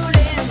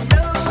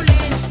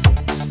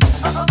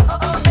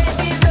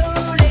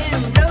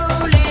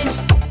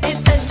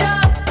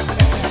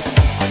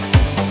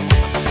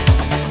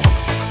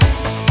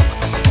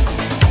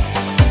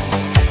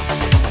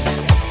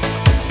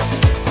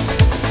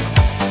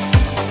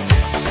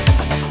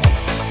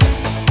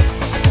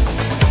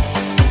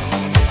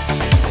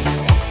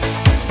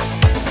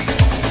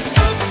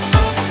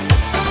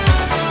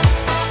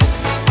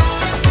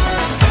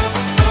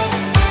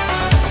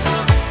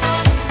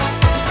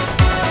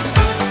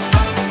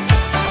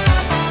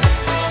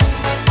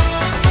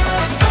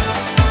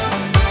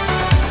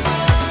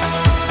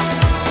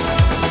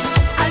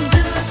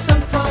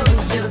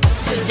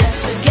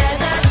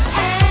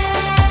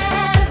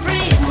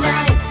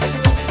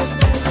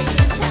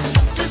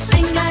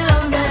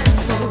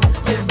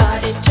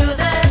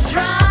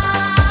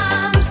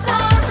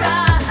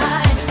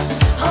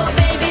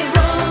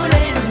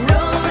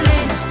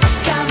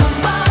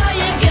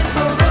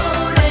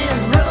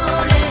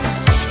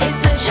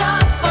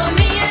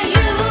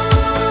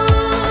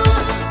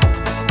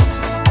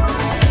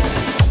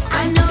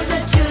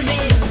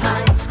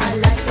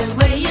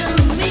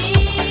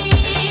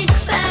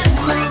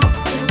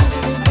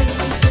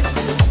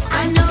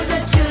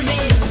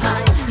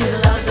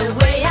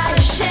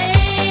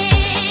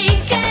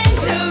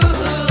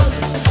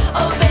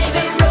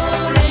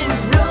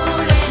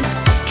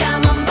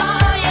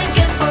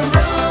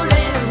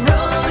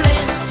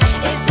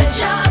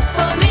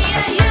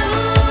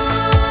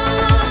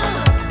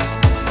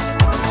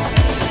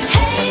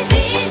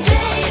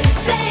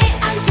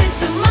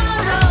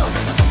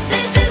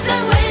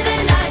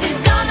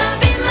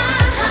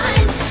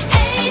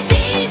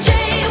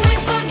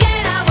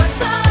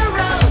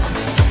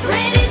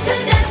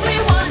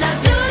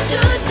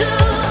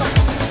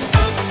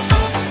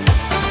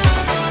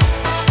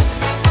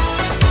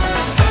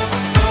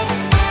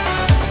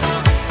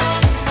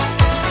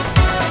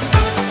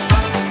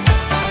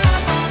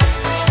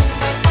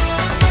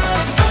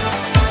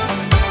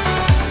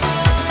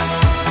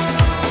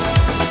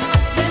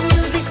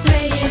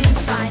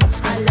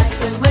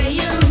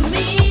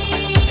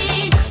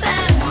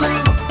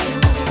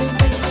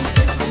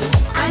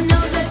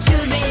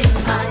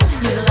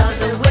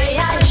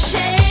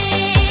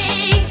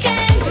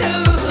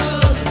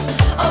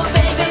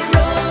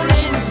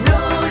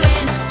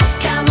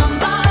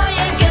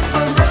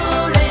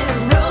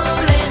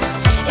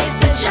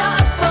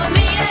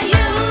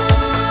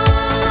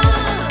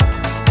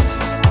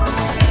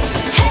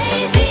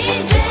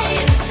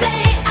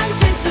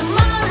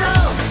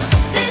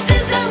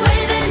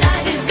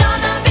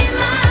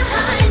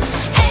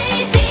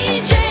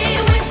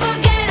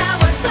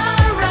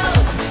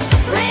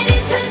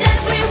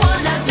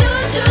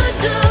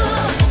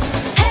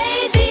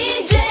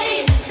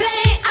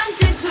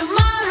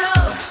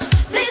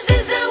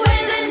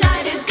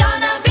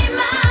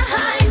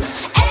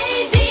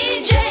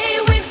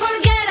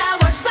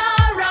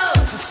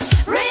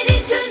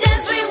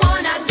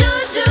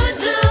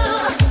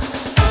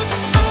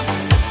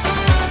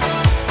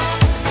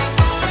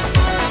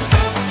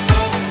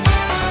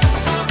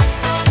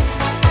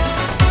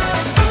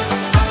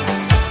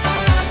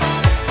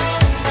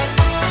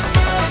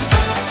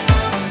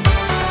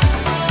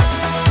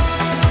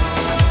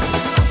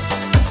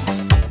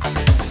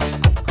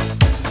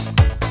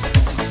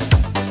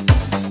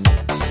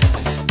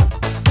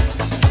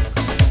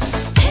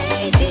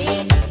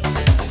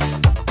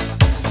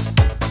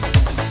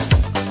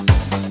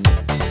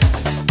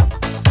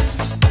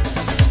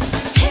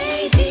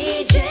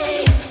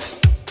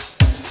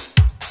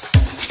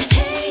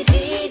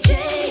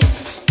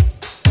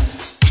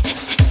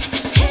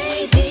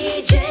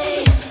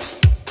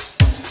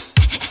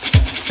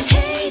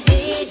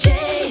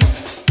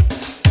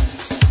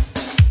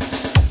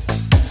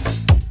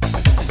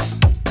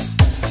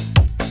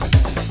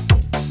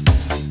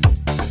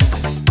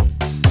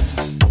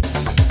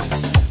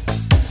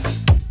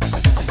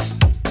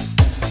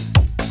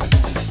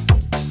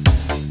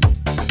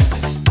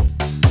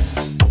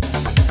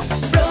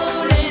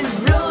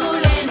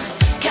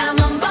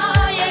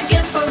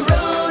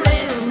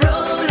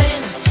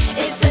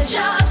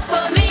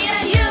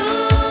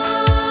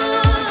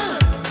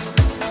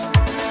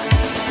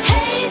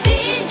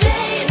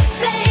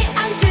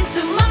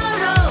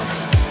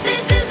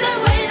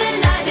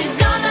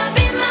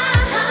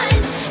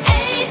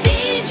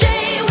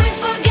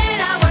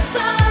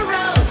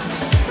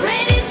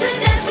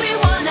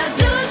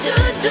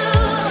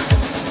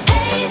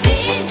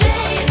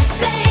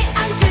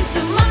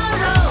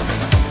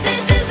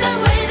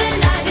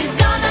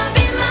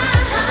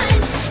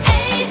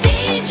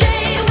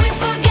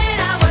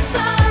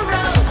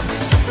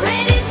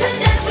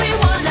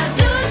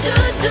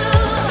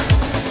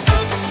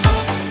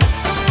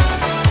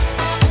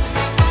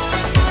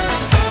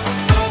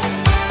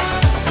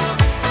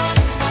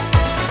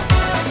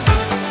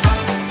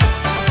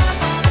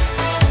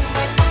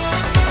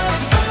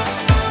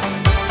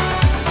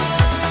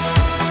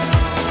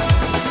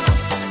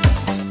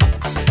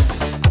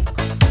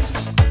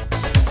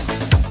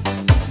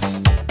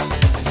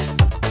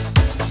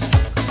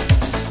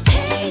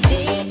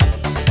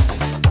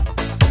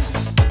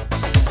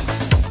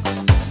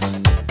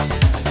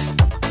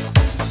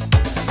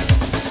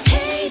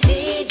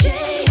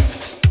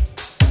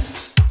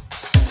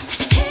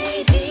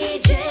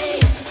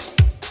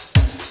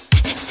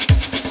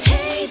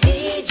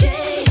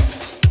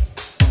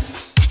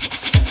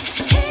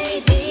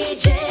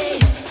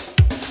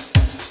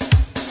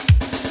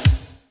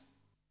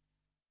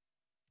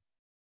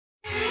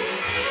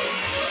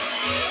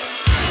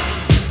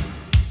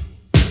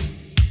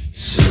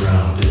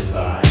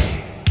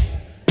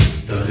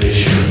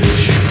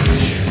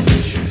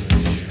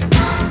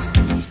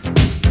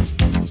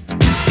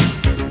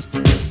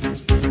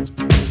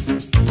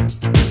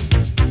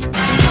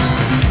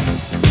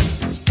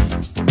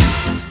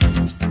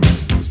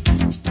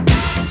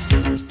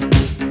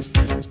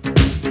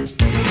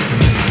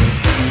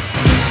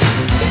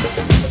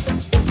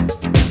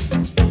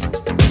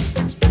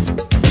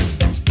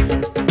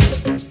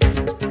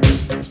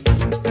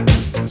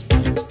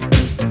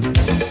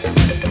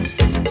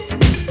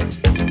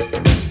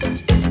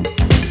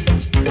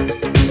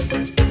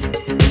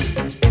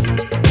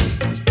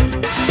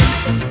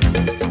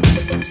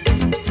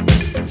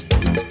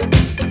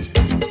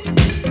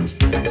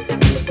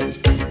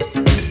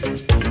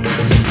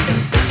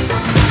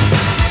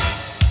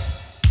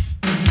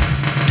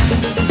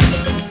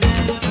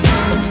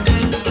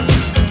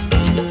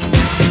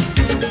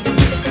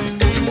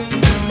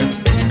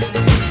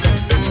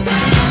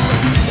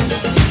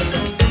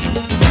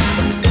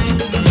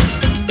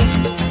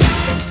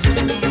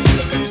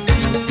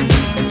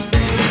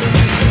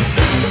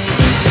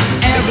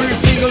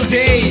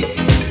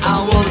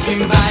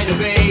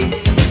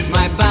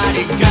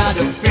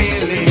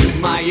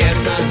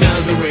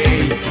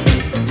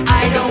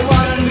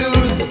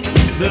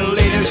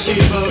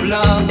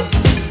 love.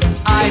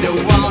 I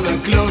don't wanna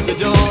close the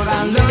door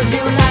and lose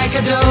you like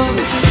a dove.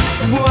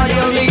 What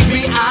you leave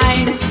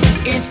behind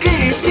is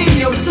clear in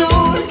your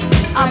soul.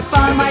 I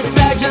found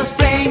myself just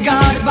playing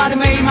God, but I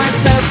made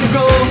myself to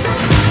go.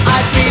 I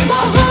feel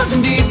my heart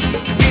and deep,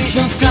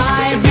 vision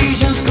sky,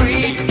 vision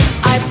scream.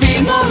 I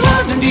feel my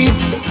heart and deep,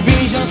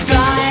 vision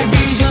sky,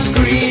 vision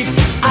scream.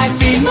 I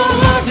feel my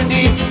heart and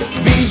deep,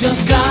 vision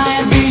sky,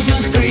 vision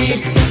scream.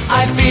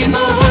 I feel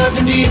my heart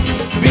and deep,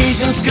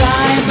 vision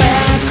sky,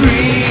 back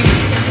creep.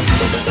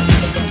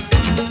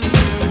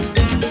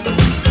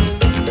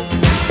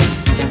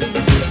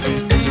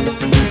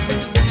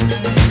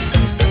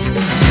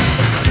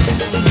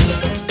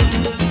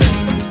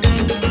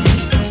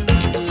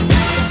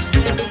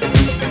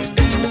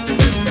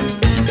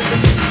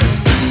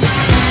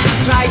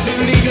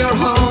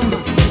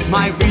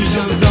 My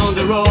vision's on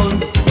the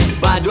road,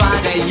 but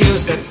what I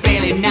use the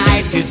feeling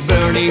night is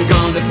burning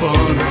on the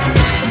phone.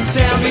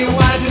 Tell me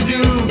what to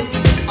do,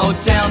 oh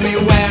tell me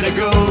where to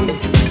go.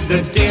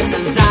 The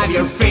distance of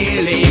your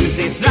feelings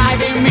is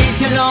driving me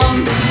too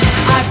long.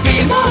 I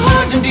feel my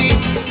heart and deep,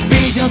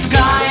 vision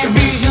sky,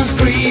 vision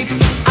scream.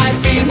 I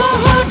feel my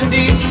heart and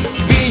deep,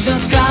 vision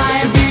sky,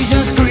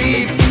 vision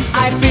scream.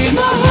 I feel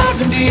my heart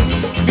and deep,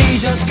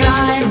 vision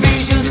sky,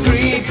 vision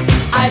scream.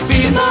 I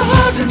feel my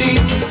heart and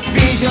deep,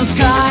 vision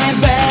sky,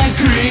 back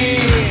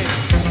creep.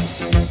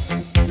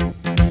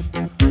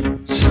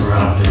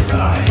 Surrounded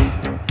by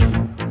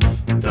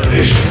the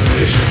vision.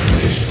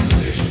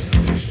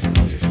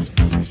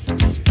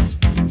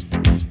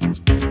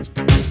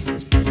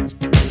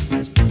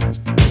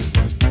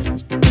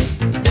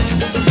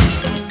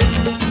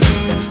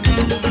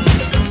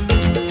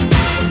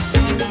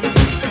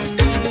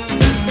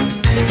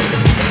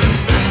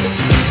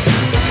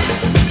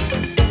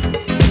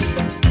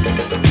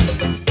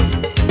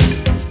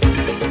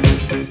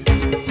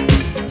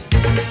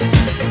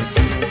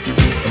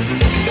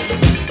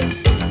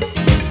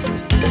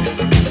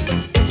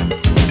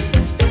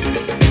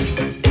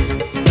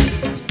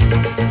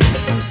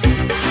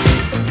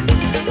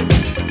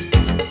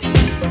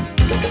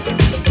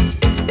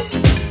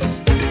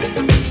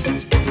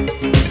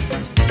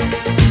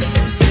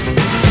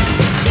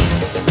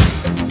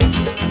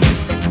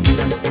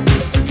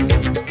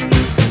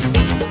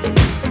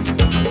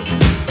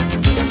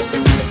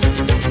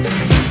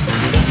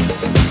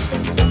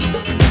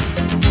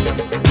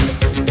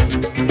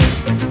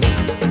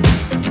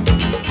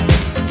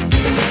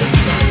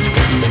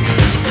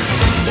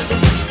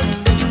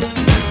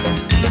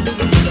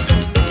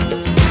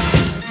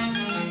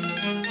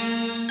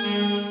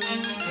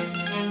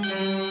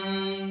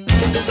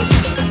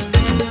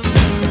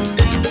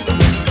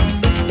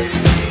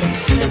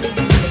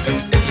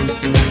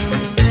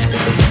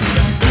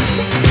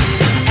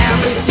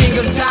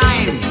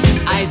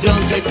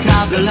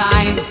 The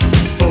line,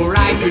 for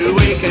I feel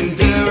weak and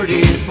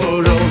dirty for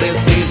all the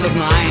sins of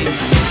mine.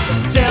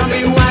 Tell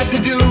me what to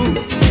do,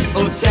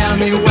 oh tell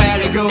me where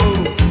to go.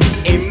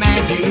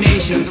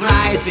 Imagination's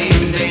rising,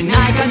 then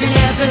I can't be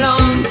left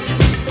alone.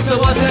 So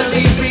what I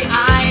leave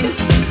behind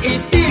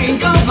is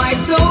steering of my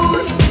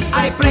soul.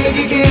 I play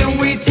the game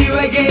with you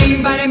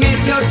again, but I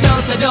miss your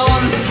touch at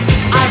all.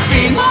 I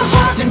feel my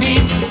heart and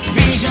deep,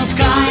 vision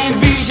sky,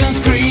 vision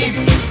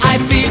scream. I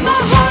feel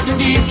my heart and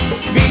deep,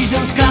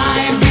 vision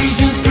sky,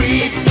 vision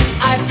scream.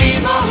 I feel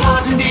my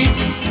heart and deep,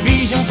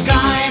 vision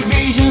sky,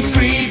 vision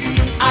scream.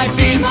 I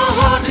feel my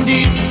heart and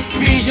deep,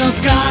 vision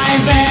sky,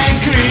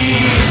 back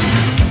creep.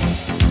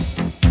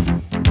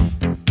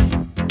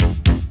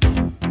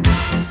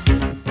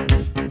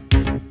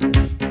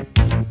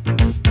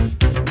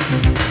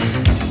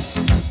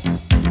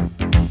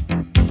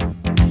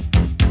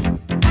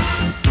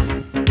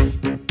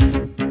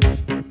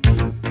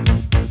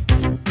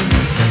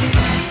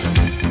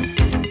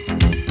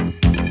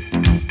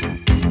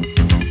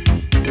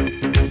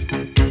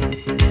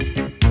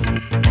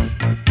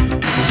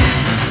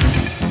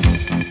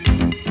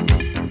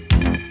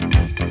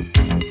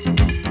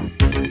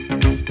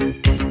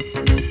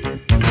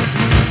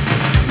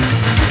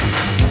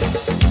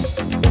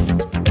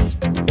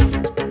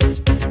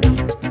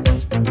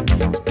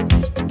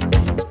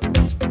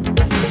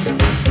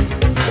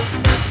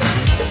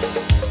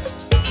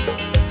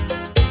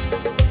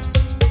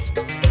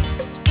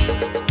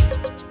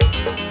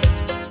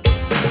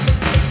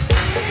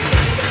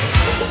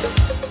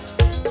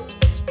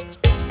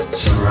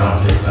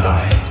 Surrounded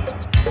by